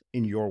business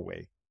in your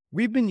way.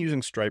 We've been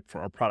using Stripe for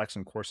our products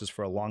and courses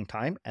for a long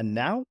time, and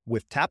now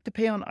with Tap to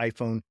Pay on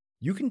iPhone,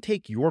 you can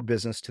take your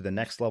business to the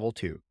next level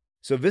too.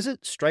 So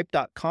visit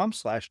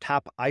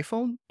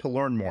stripe.com/tapiphone to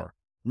learn more.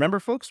 Remember,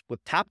 folks,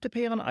 with Tap to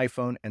Pay on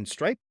iPhone and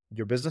Stripe,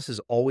 your business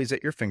is always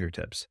at your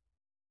fingertips.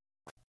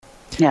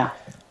 Yeah.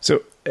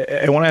 So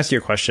I want to ask you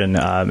a question,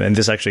 and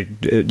this actually,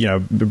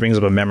 brings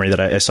up a memory that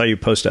I saw you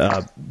post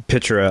a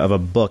picture of a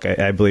book.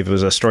 I believe it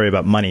was a story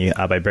about money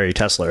by Barry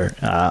Tesler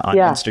on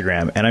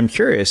Instagram. And I'm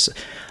curious,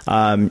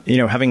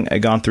 having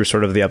gone through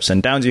sort of the ups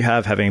and downs you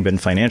have, having been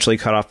financially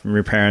cut off from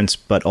your parents,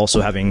 but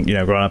also having,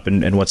 grown up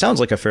in what sounds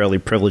like a fairly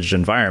privileged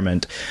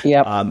environment.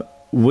 Yep.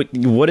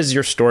 What is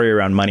your story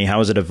around money? How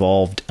has it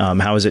evolved?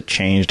 How has it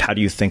changed? How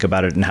do you think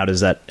about it? And how has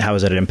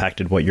that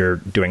impacted what you're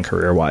doing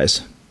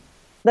career-wise?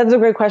 That's a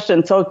great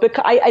question. So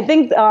I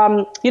think,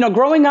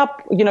 growing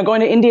up,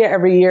 going to India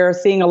every year,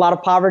 seeing a lot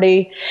of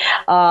poverty.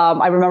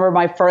 I remember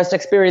my first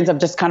experience of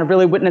just kind of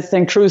really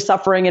witnessing true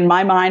suffering in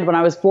my mind when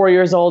I was 4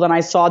 years old. And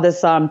I saw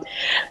this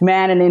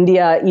man in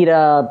India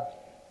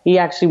he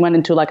actually went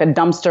into like a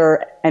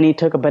dumpster and he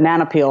took a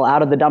banana peel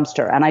out of the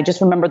dumpster. And I just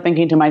remember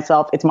thinking to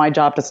myself, it's my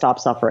job to stop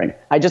suffering.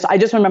 I just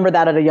remember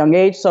that at a young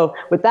age. So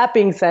with that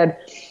being said,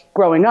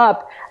 growing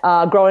up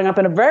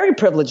in a very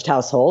privileged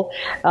household,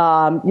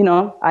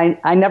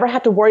 I never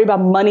had to worry about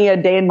money a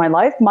day in my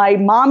life. My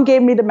mom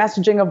gave me the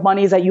messaging of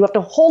money is that you have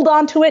to hold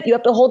on to it. You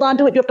have to hold on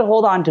to it. You have to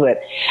hold on to it.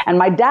 And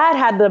my dad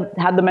had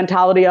the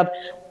mentality of,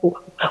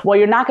 well,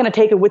 you're not going to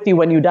take it with you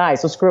when you die,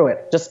 so screw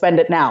it. Just spend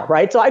it now,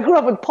 right? So I grew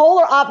up with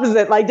polar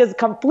opposite, like just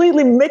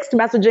completely mixed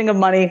messaging of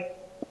money.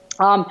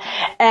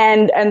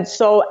 And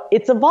so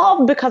it's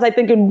evolved because I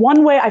think in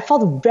one way I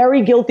felt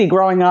very guilty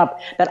growing up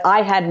that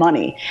I had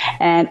money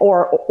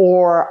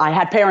or I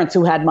had parents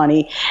who had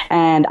money,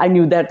 and I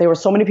knew that there were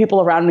so many people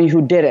around me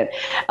who didn't.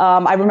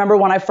 I remember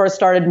when I first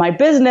started my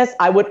business,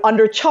 I would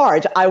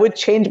undercharge. I would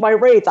change my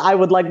rates. I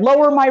would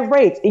lower my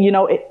rates.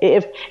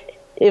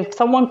 If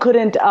someone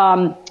couldn't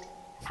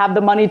have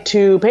the money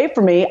to pay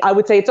for me, I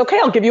would say, it's okay,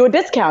 I'll give you a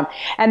discount.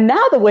 And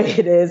now the way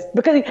it is,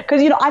 because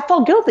I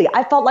felt guilty.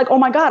 I felt like, oh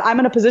my God, I'm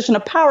in a position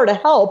of power to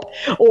help,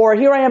 or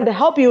here I am to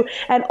help you.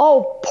 And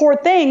oh, poor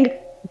thing,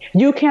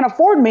 you can't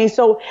afford me.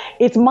 So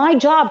it's my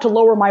job to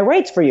lower my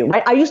rates for you.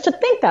 I used to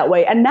think that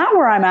way. And now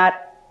where I'm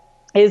at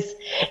is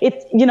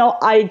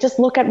I just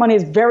look at money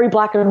as very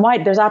black and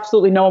white. There's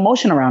absolutely no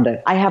emotion around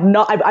it.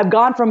 I've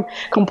gone from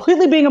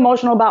completely being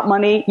emotional about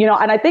money,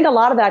 and I think a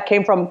lot of that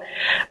came from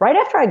right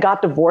after I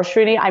got divorced,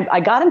 Srini.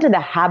 I got into the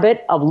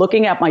habit of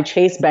looking at my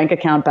Chase bank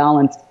account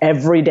balance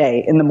every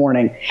day in the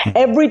morning.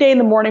 Every day in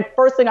the morning,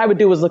 first thing I would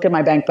do was look at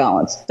my bank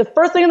balance. The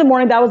first thing in the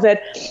morning, that was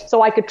it.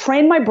 So I could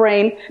train my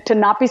brain to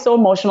not be so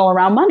emotional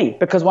around money.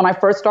 Because when I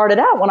first started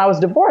out, when I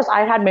was divorced,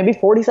 I had maybe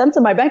 40 cents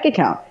in my bank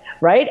account.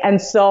 Right.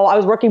 And so I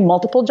was working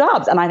multiple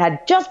jobs and I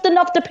had just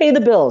enough to pay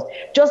the bills,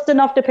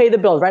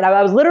 right?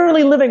 I was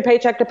literally living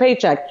paycheck to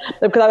paycheck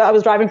because I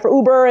was driving for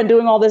Uber and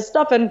doing all this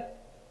stuff. And,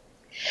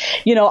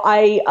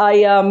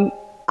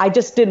 I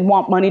just didn't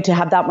want money to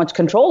have that much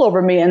control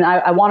over me. And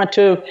I wanted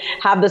to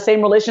have the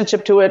same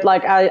relationship to it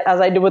as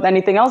I do with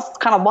anything else. It's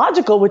kind of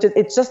logical, which is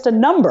it's just a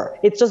number.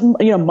 It's just,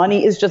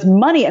 money is just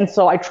money. And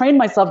so I trained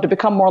myself to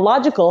become more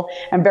logical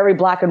and very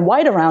black and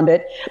white around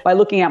it by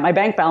looking at my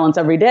bank balance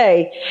every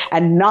day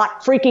and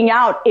not freaking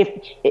out if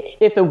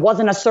it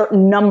wasn't a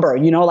certain number.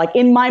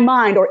 In my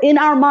mind or in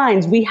our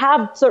minds, we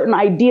have certain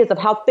ideas of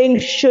how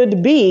things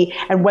should be.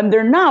 And when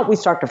they're not, we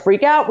start to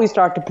freak out. We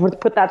start to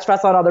put that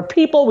stress on other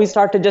people. We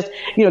start to just,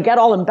 get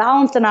all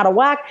imbalanced and out of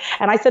whack.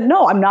 And I said,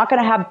 no, I'm not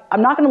going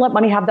to let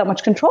money have that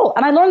much control.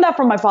 And I learned that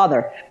from my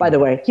father, by the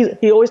way.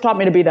 He always taught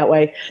me to be that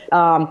way.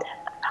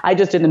 I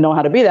just didn't know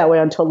how to be that way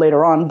until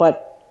later on.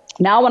 But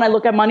now when I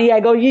look at money, I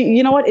go,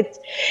 you know what?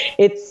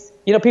 It's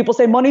people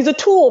say money's a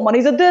tool,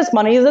 money's a this,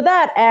 money is a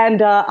that.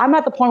 And I'm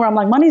at the point where I'm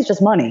like, money's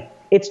just money.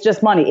 It's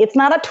just money. It's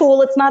not a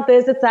tool. It's not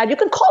this. It's that. You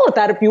can call it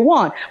that if you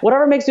want.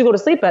 Whatever makes you go to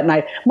sleep at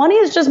night. Money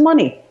is just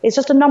money. It's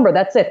just a number.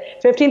 That's it.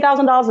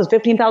 $15,000 is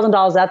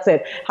 $15,000. That's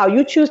it. How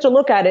you choose to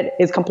look at it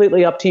is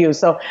completely up to you.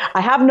 So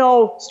I have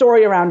no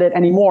story around it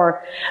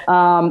anymore.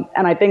 And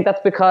I think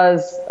that's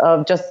because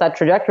of just that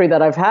trajectory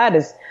that I've had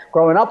is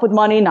growing up with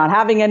money, not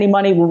having any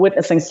money,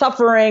 witnessing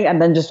suffering,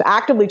 and then just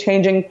actively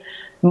changing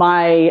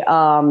my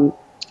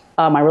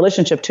my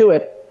relationship to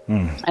it.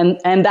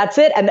 And that's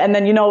it. And then,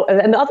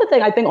 and the other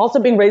thing, I think also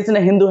being raised in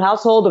a Hindu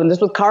household and this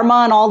with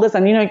karma and all this,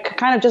 and,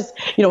 kind of just,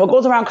 what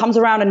goes around comes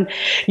around. And,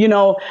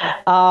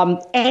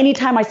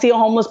 anytime I see a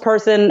homeless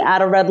person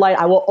at a red light,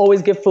 I will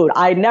always give food.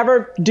 I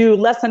never do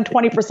less than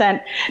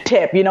 20%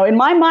 tip. In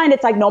my mind,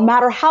 it's like, no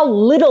matter how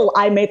little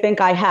I may think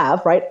I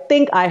have,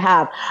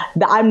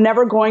 I'm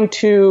never going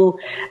to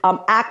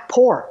act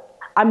poor.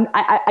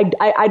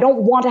 I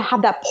don't want to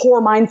have that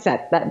poor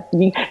mindset, that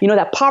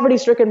that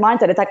poverty-stricken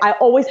mindset. It's like I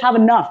always have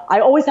enough. I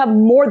always have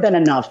more than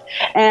enough.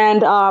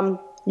 And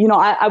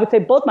I would say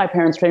both my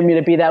parents trained me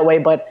to be that way.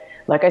 But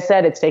like I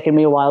said, it's taken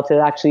me a while to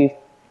actually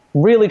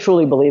really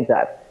truly believe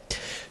that.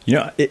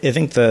 I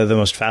think the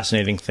most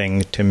fascinating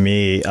thing to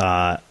me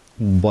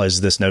was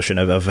this notion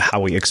of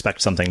how we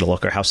expect something to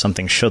look or how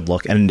something should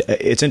look. And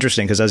it's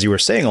interesting because as you were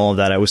saying all of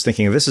that, I was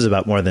thinking this is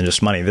about more than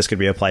just money. This could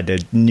be applied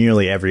to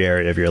nearly every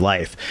area of your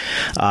life.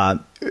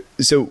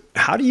 So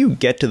how do you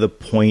get to the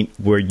point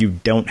where you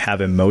don't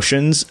have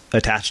emotions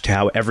attached to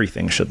how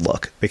everything should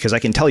look? Because I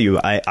can tell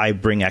you, I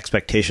bring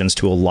expectations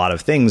to a lot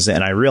of things,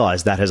 and I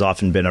realize that has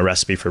often been a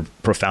recipe for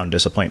profound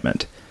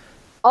disappointment.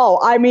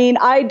 Oh, I mean,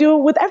 I do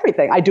it with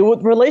everything. I do it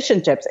with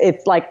relationships.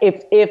 It's like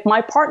if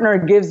my partner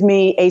gives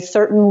me a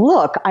certain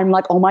look, I'm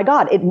like, oh my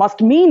God, it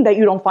must mean that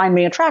you don't find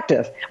me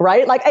attractive,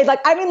 right?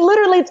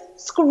 Literally, it's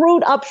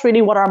screwed up,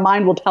 Srini. What our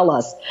mind will tell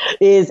us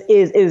is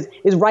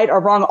right or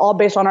wrong, all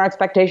based on our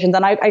expectations.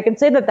 And I can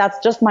say that that's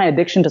just my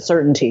addiction to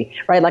certainty,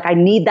 right? Like I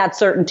need that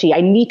certainty.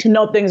 I need to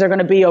know things are going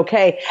to be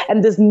okay.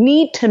 And this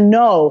need to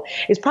know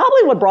is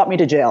probably what brought me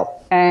to jail.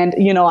 And,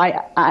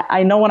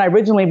 I know when I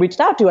originally reached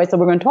out to you, I said,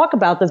 we're going to talk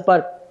about this,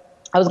 but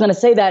I was going to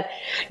say that,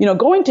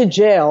 going to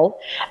jail,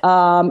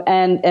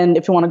 and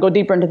if you want to go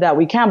deeper into that,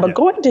 we can, but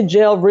going to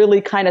jail really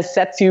kind of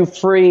sets you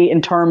free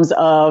in terms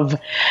of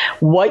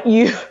what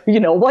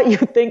what you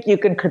think you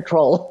can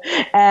control.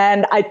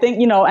 And I think,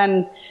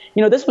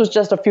 this was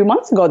just a few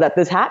months ago that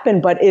this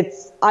happened, but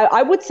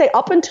I would say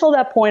up until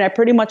that point, I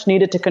pretty much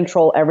needed to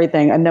control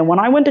everything. And then when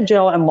I went to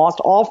jail and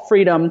lost all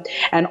freedom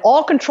and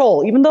all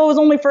control, even though it was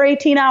only for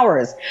 18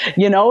 hours,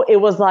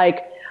 it was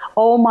like,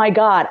 oh my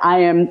God, I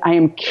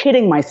am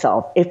kidding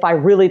myself if I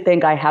really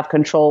think I have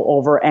control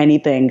over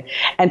anything.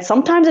 And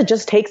sometimes it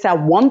just takes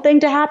that one thing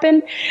to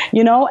happen,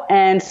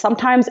 and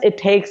sometimes it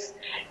takes,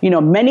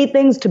 many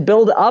things to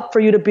build up for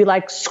you to be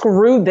like,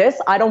 screw this.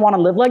 I don't want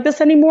to live like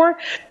this anymore.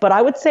 But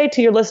I would say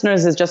to your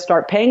listeners is just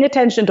start paying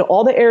attention to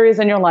all the areas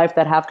in your life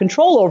that have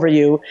control over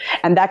you.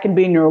 And that can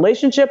be in your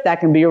relationship. That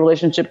can be your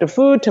relationship to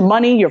food, to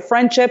money, your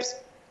friendships,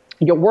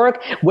 your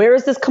work. Where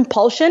is this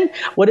compulsion?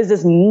 What is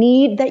this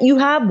need that you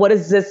have? What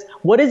is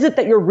it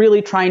that you're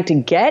really trying to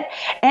get?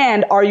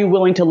 And are you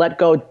willing to let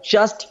go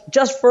just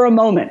for a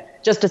moment,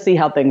 just to see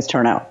how things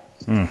turn out?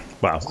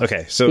 Wow.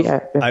 Okay.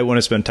 So I want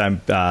to spend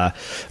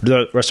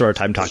the rest of our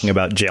time talking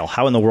about jail.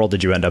 How in the world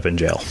did you end up in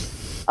jail?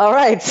 All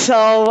right.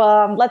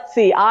 So let's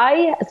see.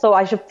 I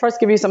should first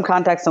give you some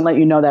context and let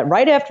you know that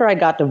right after I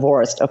got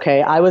divorced,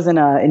 okay, I was in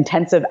an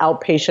intensive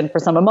outpatient for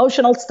some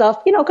emotional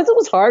stuff, because it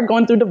was hard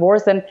going through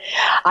divorce. And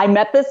I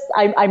met this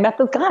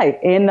guy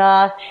in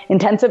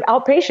intensive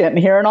outpatient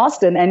here in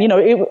Austin. And,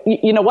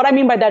 what I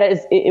mean by that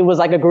is it was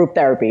like a group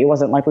therapy. It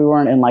wasn't like we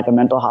weren't in like a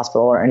mental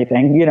hospital or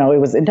anything. It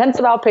was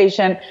intensive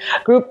outpatient,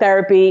 group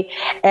therapy.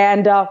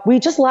 And we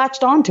just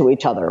latched on to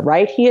each other,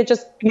 right? He had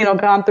just,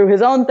 gone through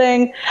his own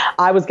thing.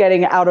 I was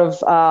getting out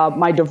of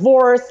my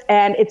divorce.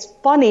 And it's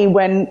funny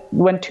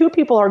when two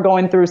people are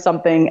going through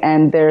something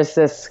and there's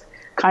this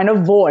kind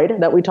of void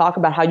that we talk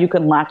about how you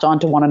can latch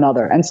onto one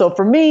another. And so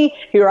for me,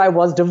 here I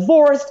was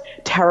divorced,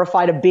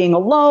 terrified of being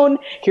alone.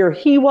 Here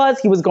he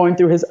was going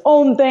through his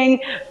own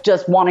thing,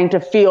 just wanting to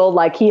feel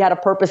like he had a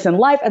purpose in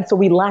life. And so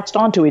we latched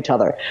onto each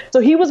other. So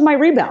he was my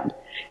rebound.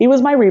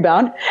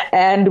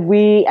 And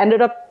we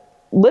ended up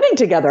living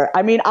together.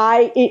 I mean,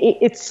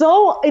 it's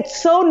so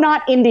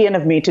not Indian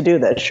of me to do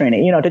this,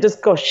 Srini, to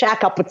just go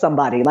shack up with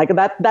somebody like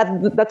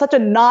that's such a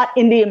not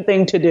Indian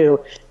thing to do.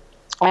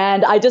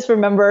 And I just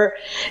remember,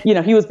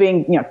 he was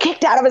being,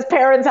 kicked out of his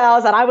parents'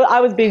 house, and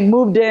I was being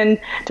moved in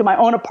to my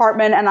own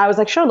apartment. And I was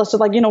like, sure, let's just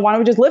why don't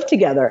we just live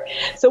together?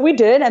 So we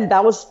did. And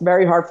that was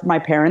very hard for my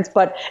parents,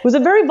 but it was a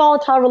very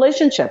volatile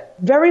relationship,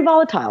 very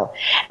volatile.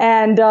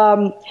 And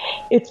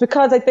it's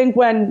because I think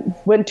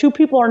when two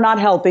people are not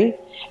healthy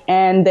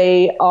and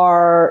they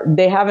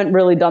haven't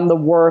really done the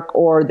work,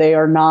 or they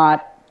are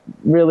not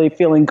really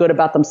feeling good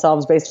about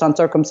themselves based on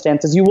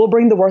circumstances, you will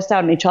bring the worst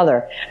out in each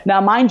other.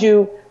 Now, mind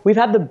you, we've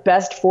had the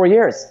best 4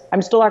 years.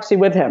 I'm still actually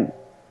with him.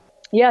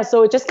 Yeah,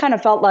 so it just kind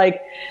of felt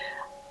like,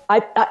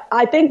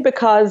 I think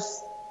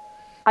because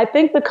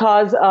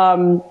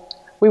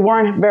we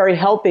weren't very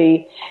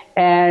healthy,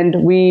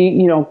 and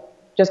we,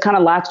 just kind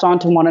of latched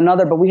onto one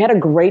another, but we had a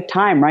great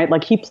time, right?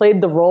 Like, he played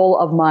the role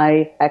of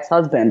my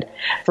ex-husband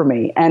for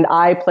me, and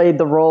I played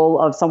the role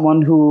of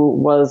someone who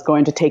was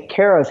going to take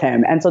care of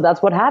him. And so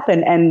that's what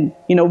happened. And,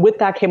 with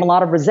that came a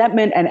lot of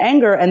resentment and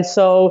anger. And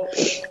so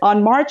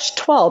on March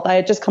 12th, I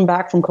had just come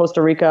back from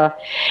Costa Rica,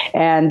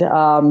 and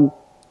I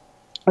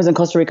was in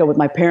Costa Rica with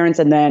my parents.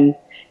 And then,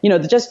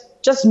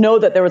 just know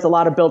that there was a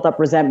lot of built up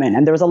resentment,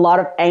 and there was a lot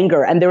of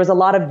anger, and there was a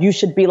lot of, you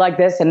should be like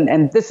this,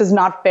 and this is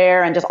not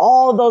fair, and just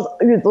all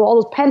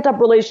those pent up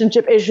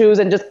relationship issues,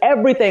 and just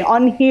everything,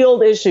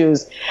 unhealed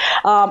issues.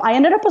 I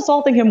ended up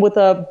assaulting him with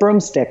a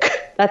broomstick.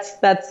 That's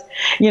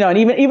and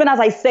even as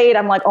I say it,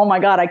 I'm like, oh my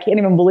God, I can't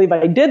even believe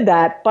I did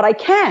that, but I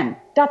can.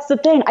 That's the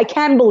thing. I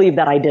can believe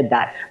that I did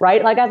that,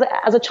 right? Like,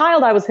 as a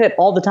child, I was hit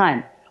all the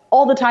time.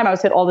 All the time, I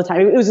was hit all the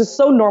time. It was just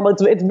so normal.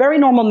 It's very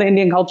normal in the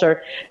Indian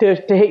culture to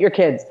hit your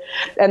kids.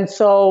 And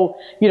so,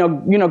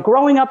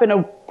 growing up in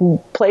a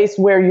place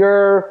where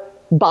your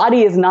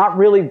body is not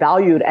really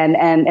valued, and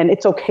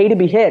it's okay to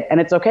be hit,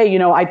 and it's okay.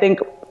 I think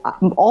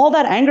all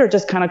that anger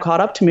just kind of caught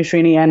up to me,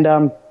 Srini, and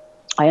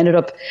I ended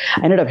up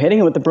hitting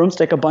him with the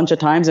broomstick a bunch of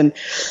times, and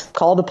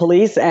called the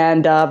police,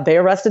 and they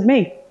arrested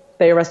me.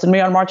 They arrested me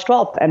on March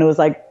 12th, and it was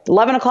like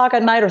 11 o'clock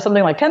at night, or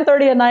something like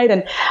 10:30 at night,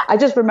 and I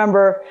just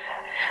remember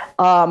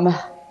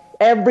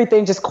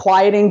everything just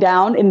quieting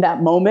down in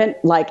that moment.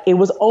 Like, it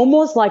was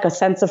almost like a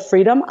sense of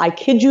freedom. I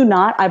kid you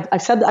not.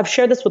 I've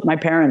shared this with my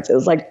parents. It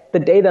was like the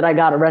day that I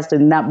got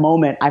arrested. In that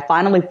moment, I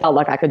finally felt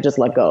like I could just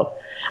let go.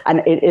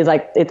 And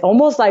it's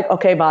almost like,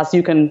 okay, boss,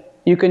 you can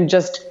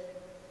just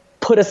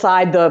put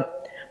aside the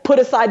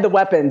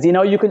weapons,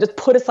 you can just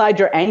put aside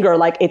your anger.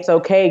 Like, it's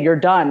okay. You're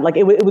done. Like,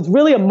 it was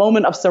really a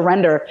moment of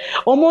surrender.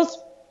 Almost.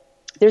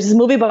 There's this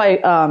movie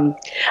with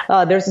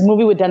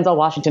Denzel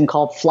Washington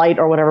called Flight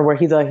or whatever, where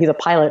he's a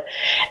pilot,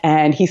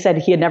 and he said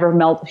he had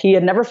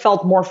never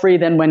felt more free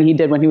than when he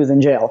was in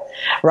jail,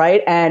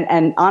 right?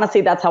 And honestly,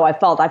 that's how I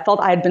felt. I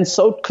felt I had been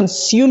so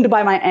consumed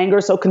by my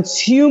anger, so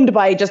consumed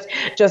by just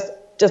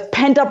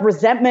pent up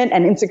resentment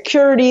and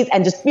insecurities,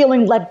 and just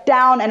feeling let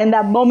down. And in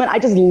that moment, I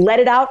just let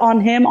it out on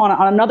him,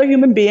 on another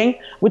human being,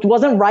 which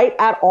wasn't right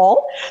at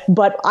all.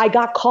 But I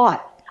got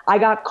caught,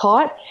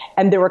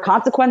 and there were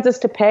consequences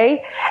to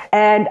pay,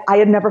 and I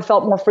had never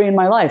felt more free in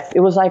my life. It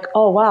was like,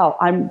 oh wow,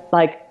 I'm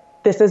like,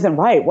 this isn't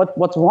right.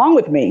 What's wrong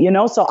with me?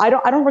 So I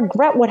don't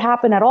regret what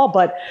happened at all.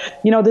 But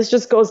this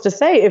just goes to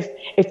say,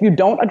 if you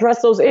don't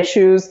address those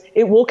issues,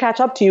 it will catch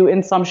up to you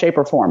in some shape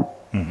or form.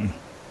 Mm-hmm.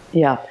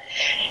 Yeah.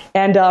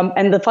 And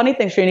the funny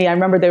thing, Srini, I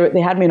remember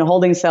they had me in a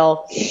holding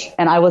cell,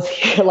 and I was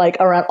like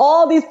around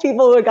all these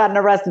people who had gotten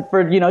arrested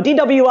for,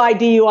 DWI,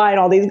 DUI, and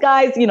all these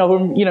guys,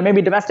 who,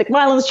 maybe domestic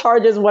violence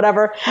charges,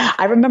 whatever.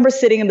 I remember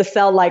sitting in the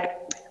cell like,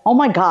 oh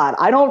my God,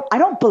 I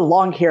don't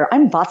belong here.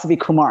 I'm Vasavi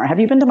Kumar. Have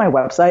you been to my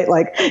website?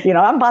 Like,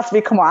 I'm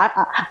Vasavi Kumar.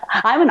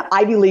 I'm an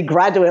Ivy League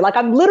graduate. Like,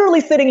 I'm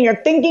literally sitting here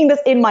thinking this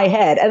in my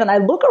head. And then I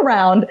look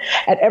around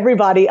at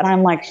everybody, and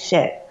I'm like,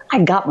 shit, I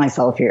got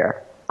myself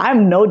here.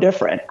 I'm no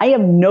different. I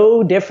am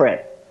no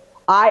different.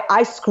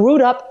 I screwed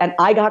up, and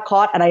I got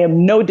caught, and I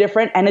am no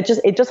different. And it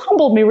just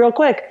humbled me real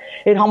quick.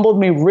 It humbled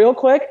me real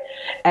quick.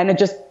 And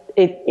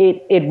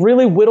it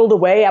really whittled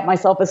away at my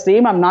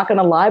self-esteem. I'm not going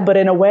to lie. But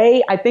in a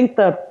way, I think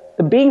the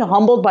being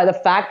humbled by the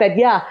fact that,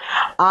 yeah,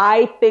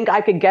 I think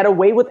I could get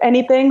away with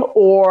anything,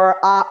 or,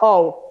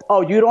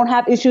 you don't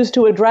have issues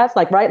to address.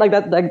 Like, right. Like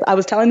that, like I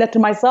was telling that to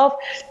myself.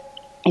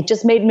 It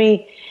just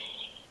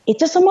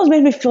almost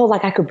made me feel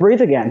like I could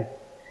breathe again.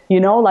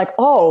 Like,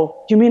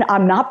 oh, you mean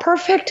I'm not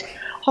perfect?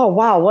 Oh,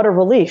 wow, what a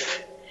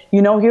relief.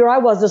 Here I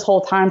was this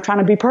whole time trying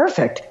to be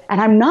perfect,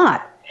 and I'm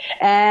not.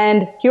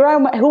 And here I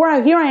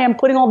am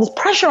putting all this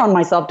pressure on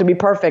myself to be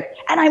perfect,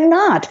 and I'm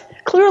not.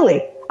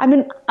 Clearly, I'm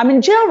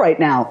in jail right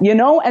now,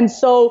 And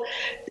so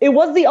it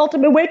was the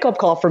ultimate wake-up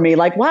call for me.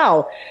 Like,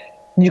 wow,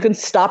 you can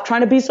stop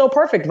trying to be so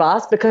perfect,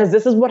 Vas, because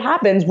this is what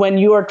happens when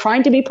you are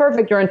trying to be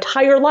perfect your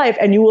entire life,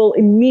 and you will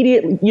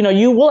immediately,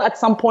 you will at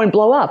some point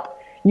blow up.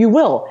 You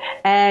will.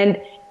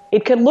 And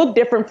it can look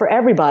different for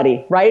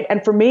everybody, right?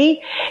 And for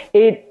me,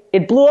 it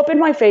It blew up in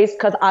my face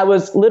because I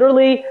was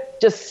literally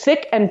just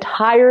sick and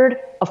tired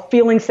of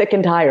feeling sick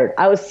and tired.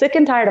 I was sick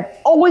and tired of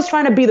always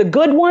trying to be the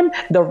good one,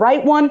 the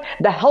right one,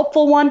 the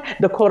helpful one,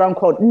 the quote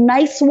unquote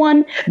nice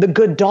one, the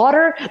good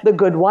daughter, the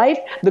good wife,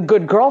 the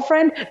good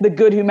girlfriend, the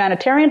good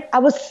humanitarian. I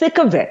was sick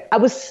of it. I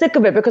was sick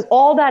of it because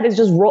all that is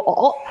just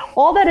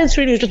all that is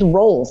really is just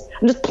roles.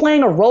 I'm just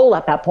playing a role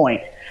at that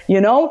point,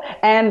 you know?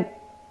 And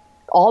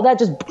all that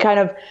just kind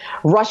of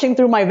rushing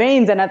through my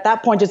veins. And at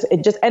that point,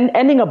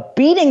 ending up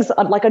beating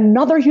like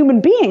another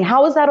human being.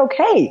 How is that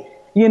okay?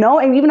 You know,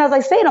 and even as I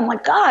say it, I'm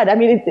like, God, I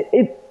mean,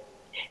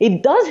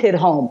 it does hit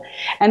home.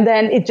 And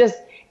then it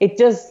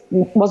just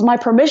was my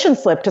permission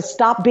slip to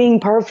stop being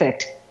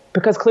perfect,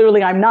 because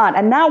clearly I'm not.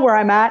 And now where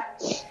I'm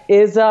at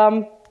is,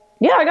 I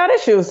got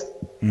issues.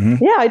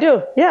 Mm-hmm. Yeah, I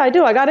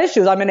do. I got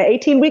issues. I'm in an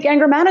 18-week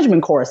anger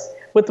management course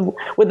with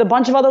a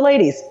bunch of other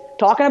ladies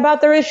talking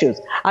about their issues.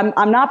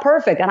 I'm not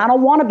perfect, and I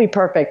don't want to be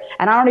perfect,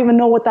 and I don't even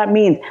know what that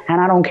means, and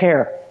I don't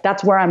care.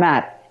 That's where I'm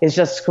at. Is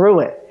just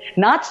screw it.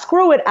 Not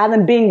screw it as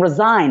in being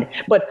resigned,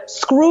 but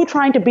screw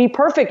trying to be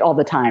perfect all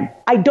the time.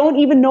 I don't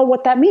even know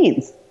what that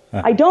means.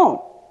 I don't.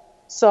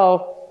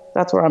 So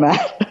that's where I'm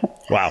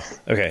at. Wow.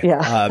 Okay.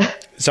 Yeah.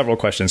 Several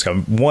questions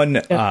come.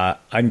 One,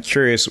 I'm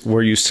curious,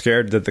 were you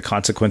scared that the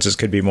consequences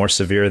could be more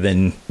severe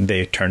than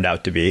they turned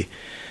out to be?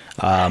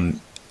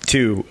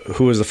 Two,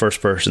 who was the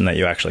first person that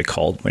you actually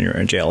called when you were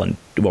in jail, and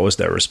what was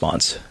their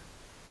response?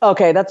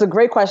 Okay, that's a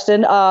great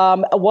question.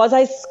 Was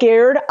I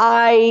scared?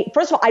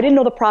 First of all, I didn't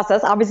know the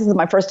process. Obviously, this is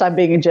my first time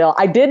being in jail.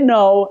 I did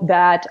know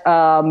that,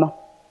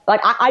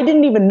 I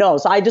didn't even know.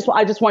 So I just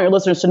want your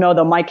listeners to know,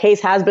 though, my case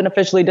has been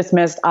officially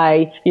dismissed.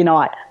 I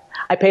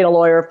paid a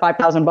lawyer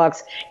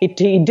 $5,000. He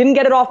didn't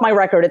get it off my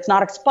record. It's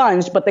not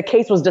expunged, but the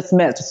case was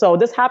dismissed. So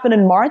this happened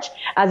in March.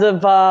 As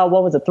of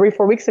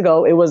 3-4 weeks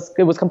ago, it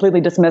was completely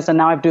dismissed, and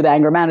now I have to do the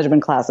anger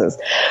management classes.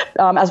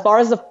 As far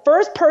as the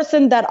first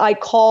person that I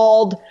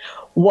called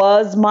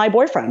was my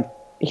boyfriend.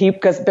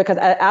 Because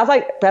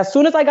as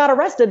soon as I got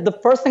arrested, the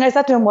first thing I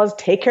said to him was,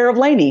 take care of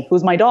Lainey,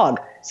 who's my dog.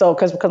 So,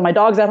 because my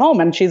dog's at home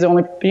and she's the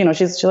only,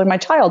 she's like my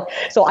child.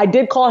 So I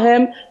did call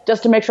him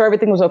just to make sure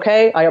everything was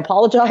okay. I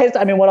apologized.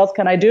 I mean, what else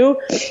can I do?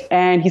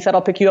 And he said,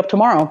 I'll pick you up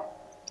tomorrow.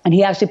 And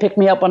he actually picked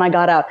me up when I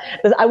got out.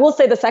 I will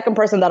say the second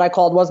person that I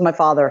called was my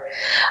father,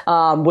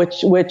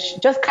 which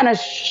just kind of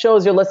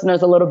shows your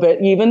listeners a little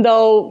bit, even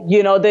though,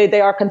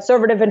 they are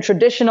conservative and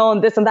traditional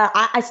and this and that.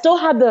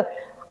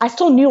 I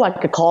still knew I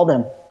could call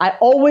them. I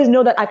always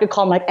know that I could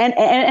call them,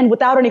 and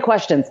without any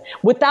questions.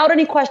 Without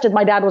any questions,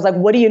 my dad was like,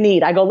 "What do you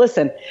need?" I go,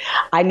 "Listen,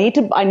 I need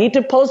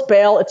to post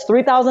bail. It's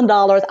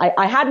 $3,000."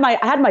 I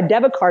had my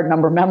debit card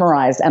number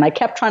memorized, and I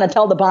kept trying to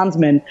tell the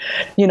bondsman,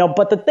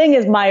 But the thing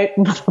is, my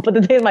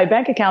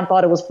bank account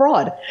thought it was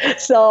fraud,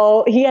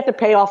 so he had to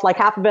pay off like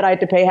half of it. I had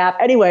to pay half.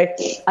 Anyway,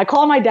 I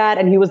called my dad,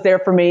 and he was there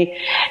for me,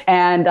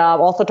 and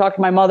also talked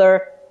to my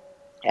mother.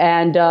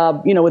 And,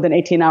 within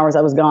 18 hours,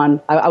 I was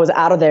gone. I was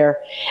out of there.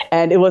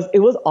 And it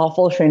was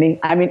awful, Srini.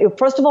 I mean,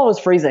 first of all, it was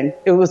freezing.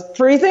 It was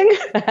freezing.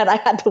 And I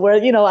had to wear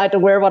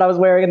what I was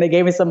wearing. And they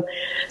gave me some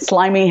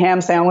slimy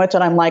ham sandwich.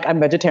 And I'm like, I'm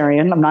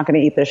vegetarian. I'm not going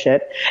to eat this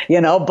shit,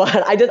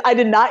 but I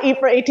did not eat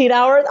for 18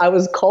 hours. I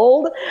was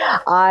cold.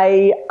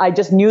 I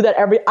just knew that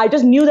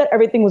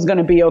everything was going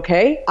to be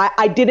okay.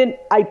 I didn't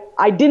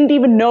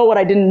even know what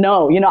I didn't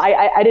know.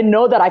 I didn't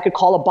know that I could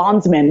call a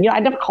bondsman. I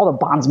never called a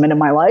bondsman in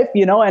my life,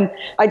 and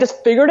I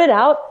just figured it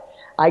out.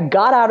 I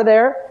got out of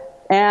there,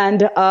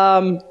 and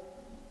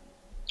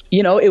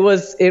it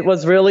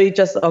was really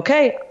just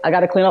okay. I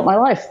got to clean up my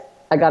life.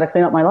 I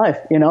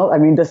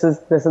mean, this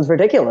is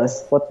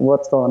ridiculous.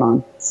 What's going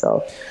on?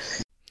 So.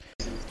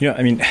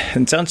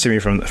 It sounds to me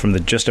from the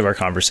gist of our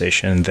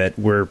conversation that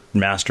we're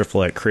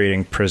masterful at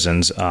creating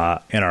prisons in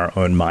our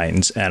own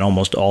minds, and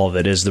almost all of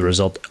it is the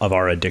result of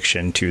our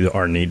addiction to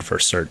our need for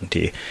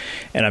certainty.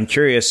 And I'm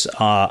curious,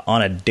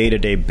 on a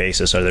day-to-day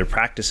basis, are there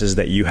practices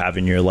that you have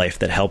in your life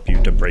that help you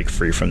to break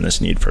free from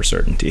this need for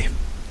certainty?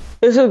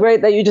 This is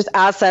great that you just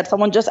asked that.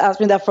 Someone just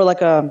asked me that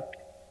for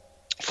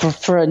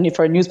for a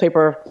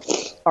newspaper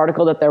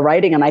article that they're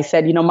writing, and I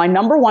said, my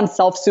number one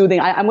self-soothing.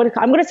 I'm going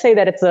to say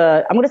that it's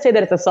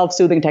a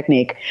self-soothing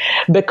technique,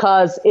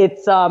 because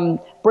it's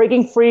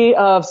breaking free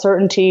of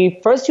certainty.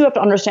 First, you have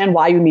to understand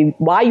why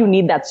you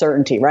need that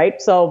certainty,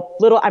 right? So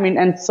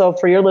so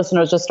for your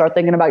listeners, just start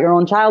thinking about your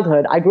own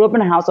childhood. I grew up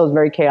in a house that was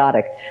very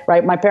chaotic,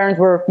 right? My parents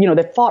were,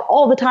 they fought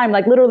all the time.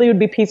 Like literally, it would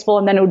be peaceful,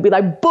 and then it would be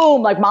like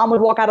boom, like mom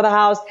would walk out of the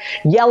house,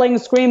 yelling,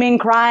 screaming,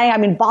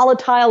 crying.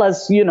 Volatile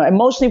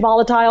emotionally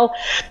volatile,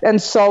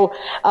 and so.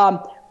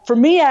 For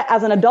me,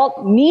 as an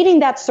adult, needing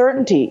that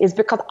certainty is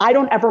because I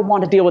don't ever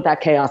want to deal with that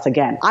chaos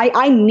again.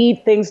 I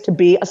need things to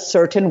be a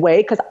certain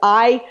way, because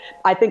I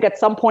think at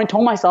some point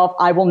told myself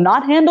I will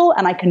not handle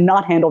and I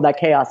cannot handle that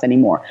chaos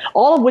anymore.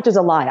 All of which is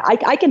a lie.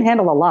 I can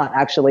handle a lot,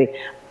 actually.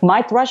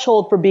 My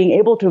threshold for being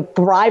able to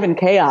thrive in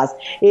chaos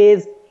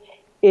is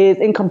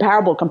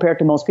incomparable compared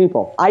to most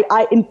people.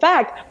 In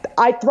fact,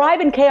 I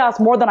thrive in chaos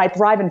more than I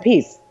thrive in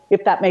peace,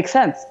 if that makes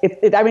sense.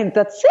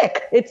 That's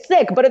sick. It's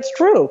sick, but it's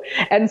true.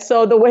 And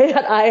so the way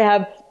that I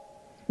have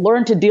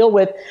learned to deal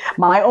with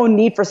my own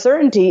need for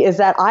certainty is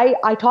that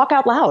I talk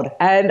out loud.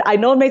 And I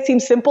know it may seem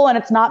simple, and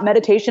it's not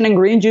meditation and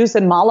green juice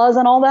and malas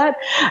and all that,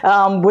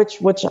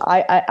 which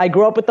I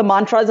grew up with the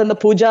mantras and the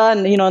puja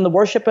and, and the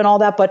worship and all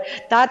that, but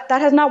that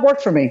has not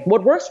worked for me.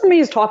 What works for me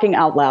is talking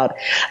out loud,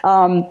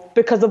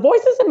 because the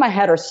voices in my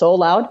head are so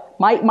loud.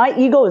 My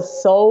ego is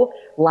so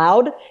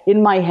loud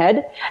in my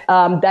head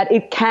that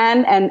it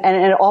can and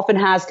it often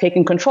has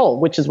taken control,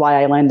 which is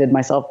why I landed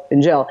myself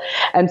in jail.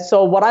 And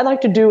so what I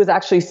like to do is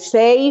actually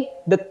say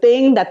the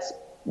thing that's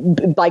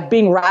like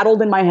being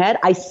rattled in my head.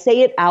 I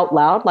say it out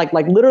loud, like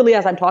literally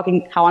as I'm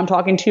talking, how I'm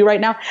talking to you right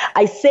now.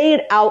 I say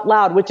it out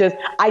loud, which is,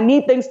 I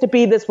need things to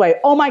be this way.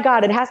 Oh my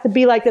God, it has to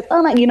be like this.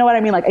 Oh my, you know what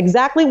I mean? Like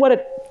exactly what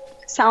it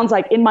sounds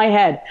like in my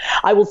head.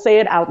 I will say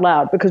it out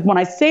loud, because when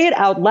I say it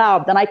out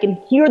loud, then I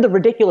can hear the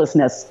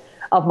ridiculousness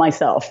of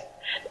myself.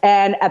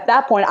 And at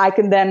that point, I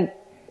can then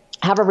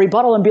have a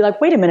rebuttal and be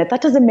like, wait a minute,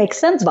 that doesn't make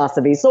sense,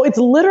 Vasavi. So it's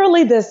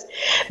literally this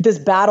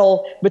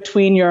battle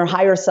between your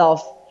higher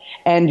self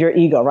and your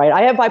ego, right?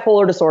 I have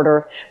bipolar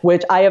disorder,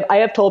 which I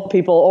have told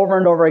people over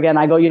and over again.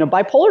 I go,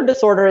 bipolar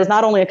disorder is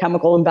not only a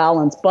chemical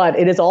imbalance, but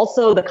it is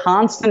also the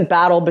constant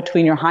battle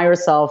between your higher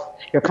self,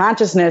 your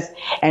consciousness,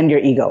 and your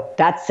ego.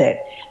 That's it.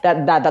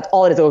 That's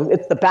all it is.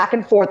 It's the back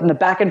and forth,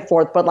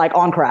 but like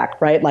on crack,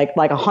 right? Like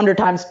 100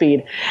 times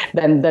speed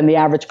than the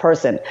average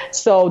person.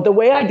 So the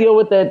way I deal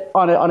with it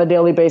on a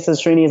daily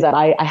basis, Srini, is that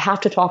I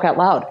have to talk out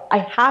loud. I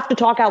have to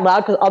talk out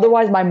loud, because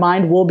otherwise my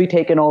mind will be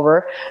taken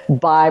over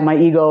by my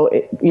ego,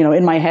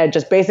 in my head,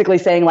 just basically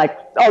saying like,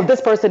 oh, this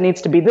person needs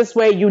to be this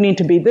way. You need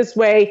to be this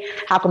way.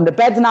 How come the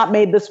bed's not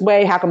made this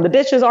way? How come the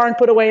dishes aren't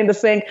put away in the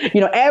sink?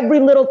 Every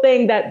little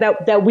thing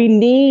that we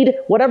need,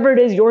 whatever it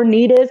is your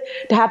need is,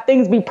 to have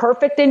things be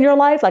perfect in your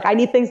life. Like I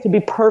need things to be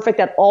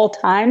perfect at all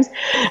times.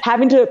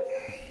 Having to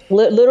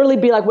literally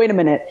be like, wait a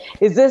minute,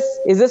 is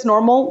this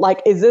normal?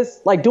 Like,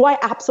 do I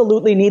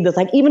absolutely need this?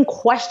 Like even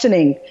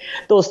questioning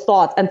those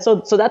thoughts. And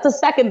so that's the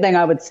second thing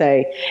I would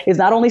say, is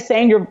not only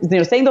saying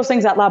saying those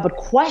things out loud, but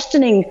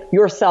questioning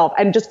yourself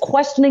and just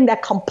questioning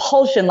that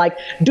compulsion. Like,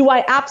 do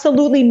I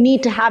absolutely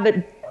need to have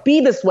it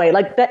be this way?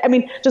 Like that,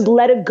 just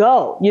let it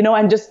go,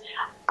 and just,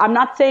 I'm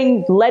not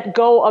saying let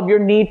go of your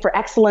need for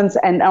excellence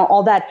and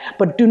all that,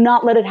 but do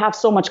not let it have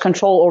so much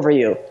control over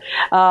you.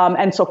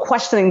 And so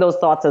questioning those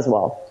thoughts as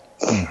well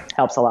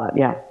helps a lot.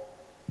 Yeah.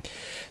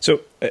 So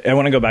I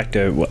want to go back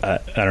to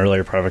an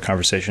earlier part of a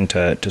conversation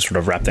to sort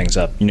of wrap things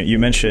up. You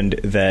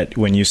mentioned that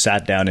when you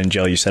sat down in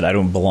jail, you said, I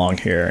don't belong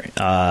here.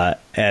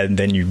 And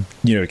then you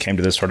came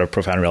to this sort of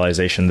profound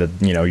realization that,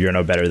 you're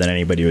no better than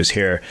anybody who's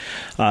here.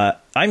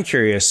 I'm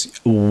curious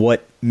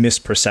what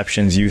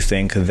misperceptions you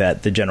think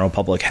that the general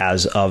public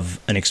has of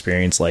an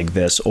experience like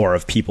this, or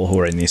of people who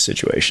are in these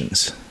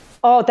situations.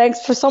 Oh,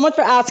 thanks so much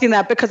for asking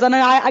that, because then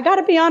I got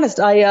to be honest.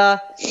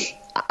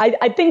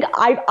 I think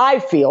I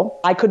feel,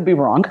 I could be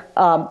wrong,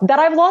 that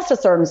I've lost a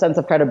certain sense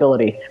of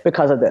credibility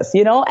because of this,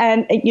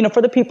 and,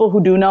 for the people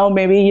who do know,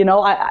 maybe,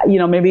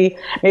 maybe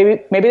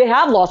they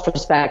have lost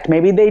respect.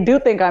 Maybe they do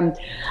think I'm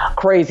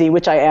crazy,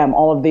 which I am,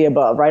 all of the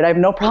above, right? I have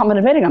no problem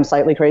admitting I'm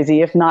slightly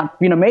crazy, if not,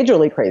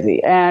 majorly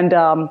crazy. And,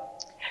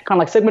 kind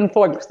of like Sigmund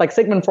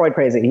Freud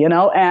crazy,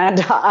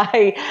 and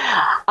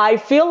I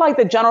feel like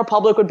the general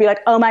public would be like,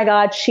 oh my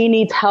God, she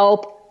needs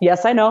help.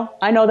 Yes, I know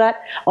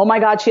that. Oh my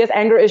God, she has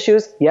anger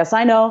issues. Yes,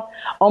 I know.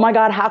 Oh my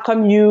God, how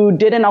come you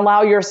didn't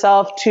allow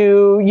yourself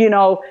to,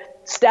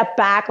 step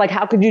back? Like,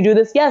 how could you do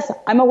this? Yes,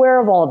 I'm aware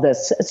of all of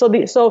this. So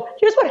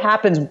here's what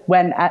happens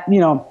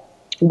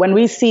when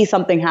we see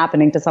something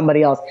happening to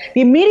somebody else.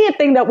 The immediate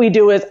thing that we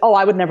do is, oh,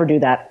 I would never do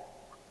that.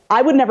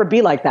 I would never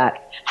be like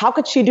that. How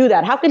could she do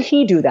that? How could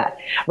he do that?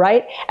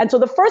 Right? And so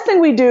the first thing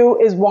we do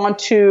is want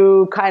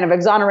to kind of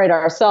exonerate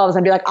ourselves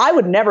and be like, I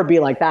would never be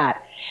like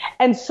that.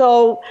 And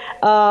so,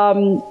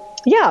 I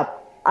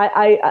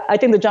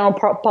think the general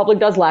public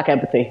does lack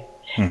empathy.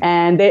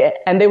 And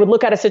they would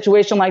look at a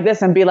situation like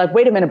this and be like,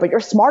 wait a minute, but you're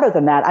smarter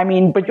than that.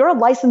 But you're a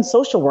licensed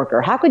social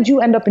worker. How could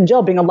you end up in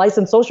jail being a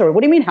licensed social worker?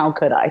 What do you mean, how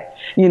could I?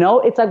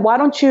 It's like, why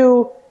don't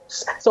you?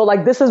 So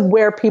like, this is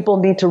where people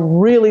need to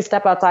really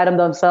step outside of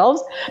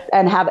themselves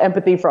and have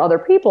empathy for other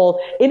people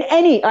in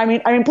any,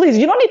 please,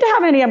 you don't need to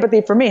have any empathy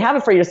for me. Have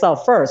it for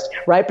yourself first,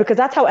 right? Because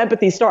that's how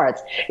empathy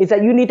starts, is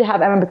that you need to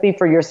have empathy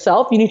for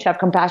yourself. You need to have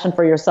compassion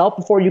for yourself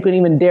before you can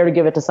even dare to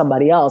give it to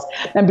somebody else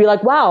and be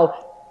like, wow,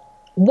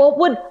 what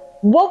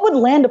would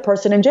land a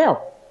person in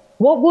jail?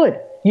 What would?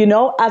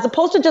 As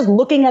opposed to just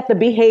looking at the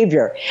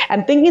behavior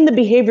and thinking the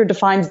behavior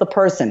defines the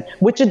person,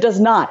 which it does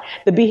not.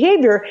 The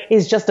behavior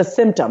is just a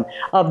symptom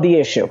of the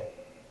issue,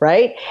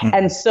 right? Mm-hmm.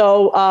 And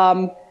so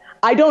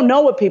I don't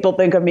know what people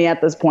think of me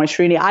at this point,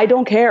 Srini. I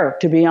don't care,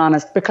 to be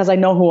honest, because I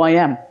know who I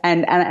am.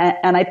 And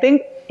I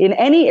think in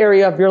any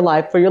area of your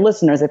life, for your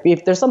listeners,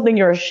 if there's something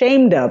you're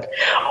ashamed of,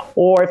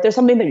 or if there's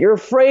something that you're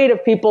afraid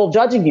of people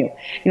judging you,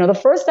 the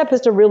first step is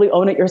to really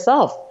own it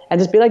yourself. And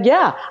just be like,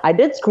 yeah, I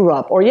did screw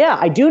up, or yeah,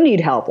 I do need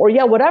help, or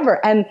yeah,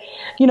 whatever. And,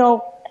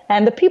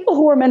 and the people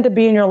who are meant to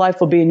be in your life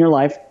will be in your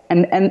life,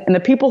 and the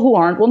people who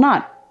aren't will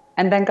not.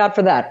 And thank God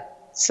for that.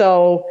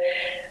 So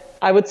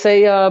I would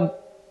say,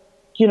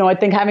 I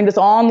think having this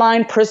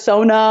online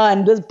persona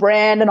and this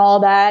brand and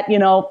all that,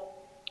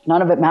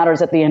 none of it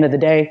matters at the end of the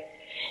day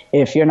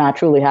if you're not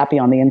truly happy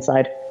on the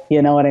inside.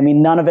 You know what I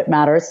mean? None of it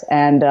matters.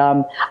 And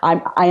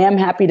I am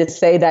happy to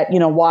say that,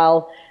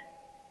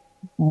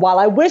 while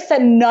I wish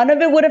that none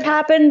of it would have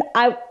happened,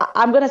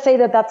 I'm going to say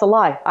that that's a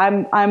lie.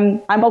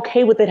 I'm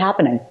okay with it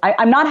happening.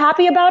 I'm not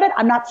happy about it.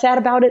 I'm not sad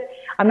about it.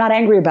 I'm not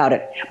angry about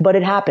it. But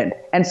it happened.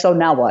 And so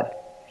now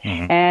what?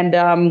 Mm-hmm.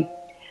 And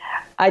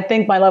I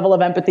think my level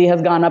of empathy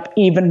has gone up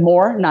even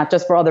more, not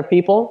just for other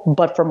people,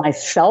 but for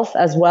myself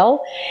as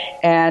well.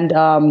 And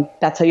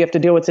that's how you have to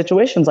deal with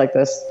situations like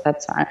this.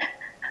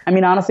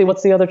 Honestly,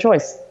 what's the other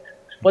choice?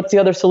 What's the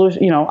other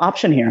solution,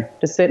 option here?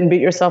 Just sit and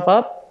beat yourself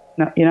up?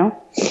 No.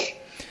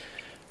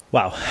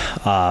 Wow.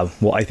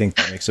 Well, I think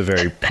that makes a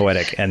very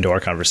poetic end to our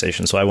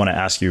conversation. So I want to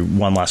ask you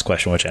one last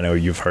question, which I know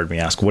you've heard me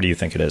ask. What do you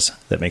think it is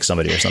that makes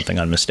somebody or something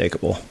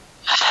unmistakable?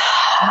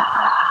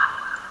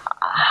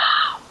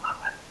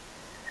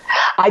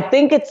 I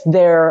think it's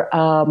their,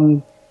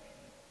 I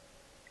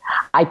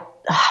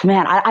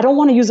don't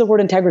want to use the word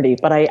integrity,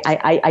 but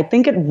I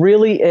think it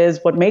really is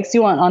what makes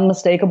you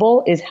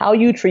unmistakable is how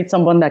you treat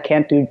someone that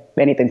can't do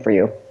anything for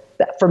you.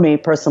 For me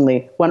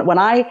personally, when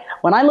I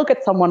look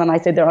at someone and I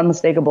say they're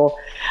unmistakable,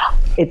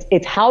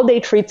 it's how they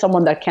treat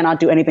someone that cannot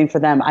do anything for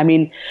them. I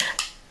mean,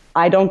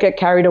 I don't get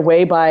carried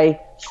away by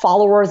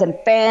followers and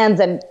fans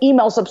and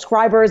email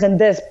subscribers and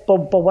this,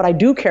 but what I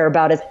do care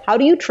about is how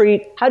do you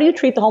treat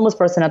the homeless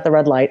person at the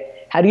red light?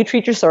 How do you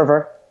treat your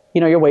server?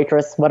 Your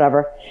waitress,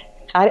 whatever.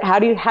 How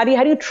do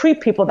you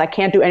treat people that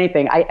can't do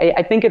anything?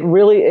 I think it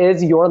really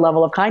is your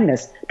level of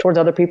kindness towards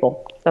other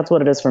people. That's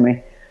what it is for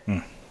me.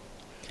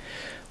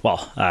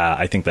 Well,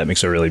 I think that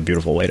makes a really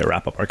beautiful way to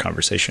wrap up our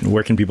conversation.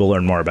 Where can people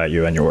learn more about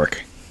you and your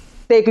work?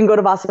 They can go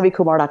to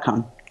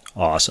vasavikumar.com.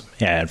 Awesome.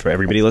 And for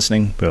everybody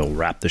listening, we'll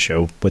wrap the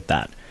show with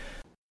that.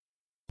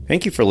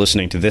 Thank you for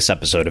listening to this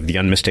episode of the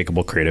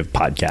Unmistakable Creative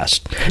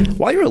Podcast.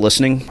 While you were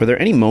listening, were there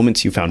any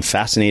moments you found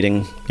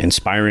fascinating,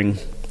 inspiring,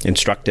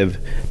 instructive,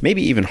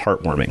 maybe even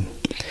heartwarming?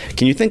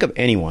 Can you think of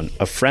anyone,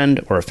 a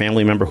friend or a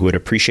family member who would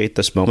appreciate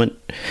this moment?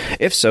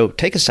 If so,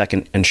 take a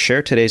second and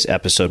share today's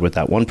episode with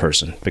that one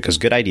person, because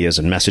good ideas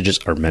and messages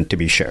are meant to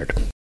be shared.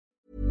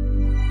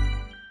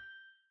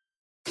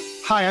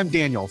 Hi, I'm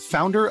Daniel,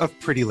 founder of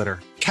Pretty Litter.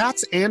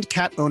 Cats and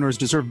cat owners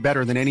deserve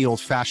better than any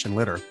old-fashioned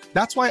litter.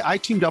 That's why I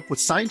teamed up with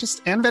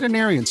scientists and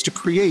veterinarians to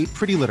create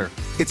Pretty Litter.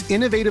 Its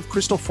innovative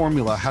crystal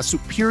formula has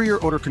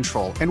superior odor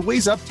control and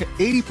weighs up to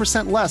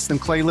 80% less than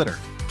clay litter.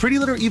 Pretty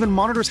Litter even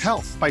monitors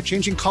health by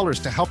changing colors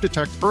to help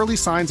detect early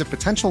signs of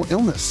potential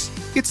illness.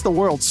 It's the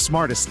world's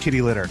smartest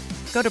kitty litter.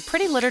 Go to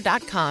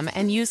prettylitter.com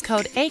and use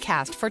code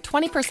ACAST for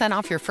 20%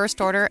 off your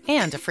first order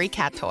and a free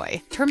cat toy.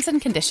 Terms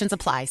and conditions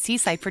apply. See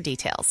site for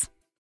details.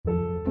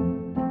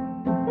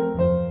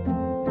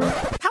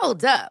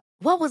 Hold up.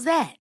 What was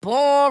that?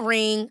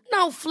 Boring.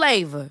 No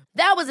flavor.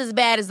 That was as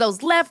bad as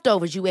those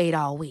leftovers you ate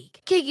all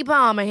week. Keke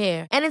Palmer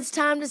here, and it's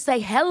time to say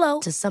hello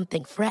to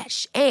something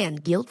fresh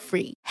and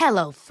guilt-free.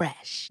 Hello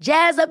Fresh.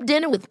 Jazz up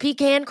dinner with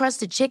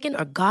pecan-crusted chicken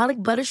or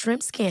garlic butter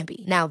shrimp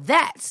scampi. Now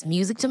that's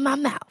music to my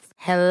mouth.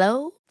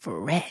 Hello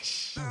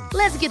Fresh.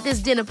 Let's get this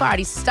dinner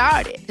party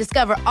started.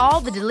 Discover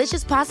all the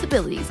delicious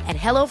possibilities at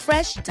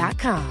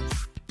hellofresh.com.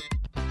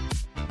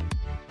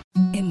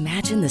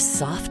 Imagine the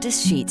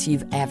softest sheets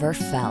you've ever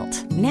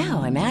felt.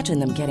 Now imagine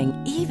them getting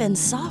even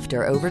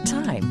softer over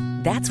time.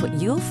 That's what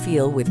you'll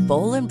feel with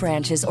Boll &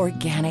 Branch's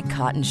organic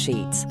cotton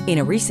sheets. In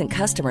a recent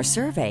customer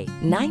survey,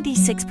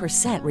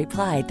 96%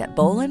 replied that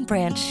Boll &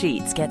 Branch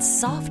sheets get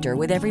softer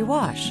with every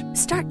wash.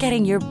 Start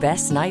getting your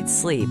best night's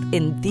sleep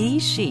in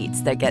these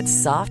sheets that get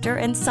softer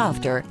and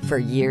softer for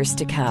years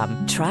to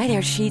come. Try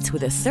their sheets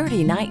with a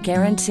 30-night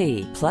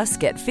guarantee. Plus,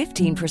 get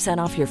 15%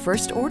 off your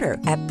first order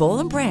at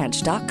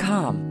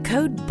bollandbranch.com.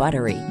 Code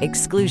BUTTERY.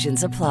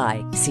 Exclusions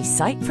apply. See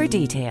site for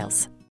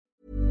details.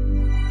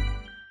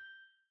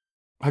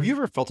 Have you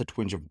ever felt a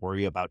twinge of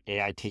worry about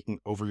AI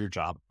taking over your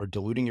job or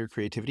diluting your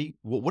creativity?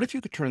 Well, what if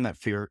you could turn that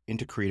fear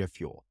into creative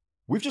fuel?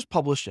 We've just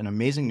published an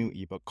amazing new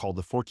ebook called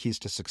The 4 Keys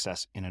to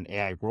Success in an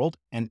AI World,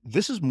 and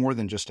this is more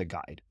than just a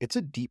guide. It's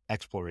a deep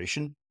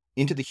exploration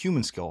into the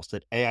human skills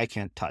that AI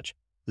can't touch,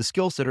 the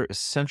skills that are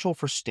essential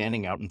for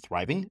standing out and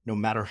thriving, no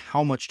matter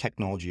how much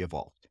technology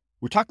evolves.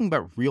 We're talking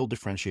about real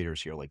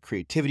differentiators here, like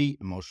creativity,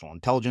 emotional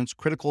intelligence,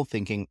 critical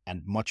thinking,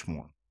 and much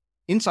more.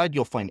 Inside,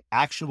 you'll find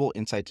actionable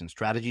insights and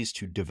strategies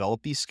to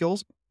develop these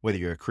skills, whether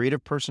you're a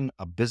creative person,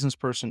 a business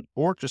person,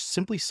 or just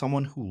simply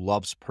someone who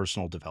loves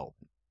personal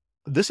development.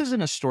 This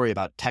isn't a story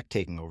about tech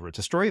taking over. It's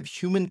a story of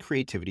human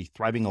creativity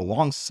thriving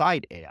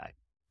alongside AI.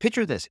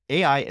 Picture this,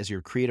 AI as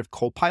your creative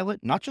co-pilot,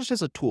 not just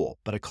as a tool,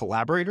 but a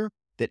collaborator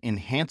that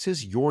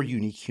enhances your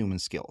unique human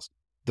skills.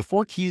 The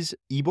 4 Keys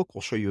ebook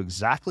will show you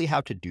exactly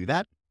how to do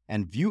that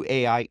and view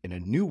AI in a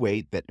new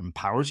way that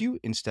empowers you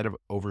instead of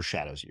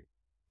overshadows you.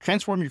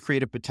 Transform your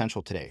creative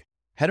potential today.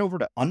 Head over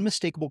to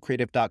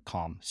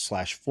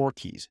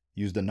unmistakablecreative.com/4keys.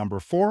 Use the number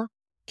 4,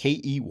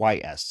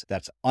 KEYS.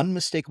 That's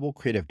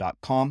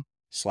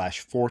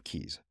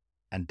unmistakablecreative.com/4keys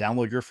and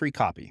download your free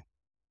copy.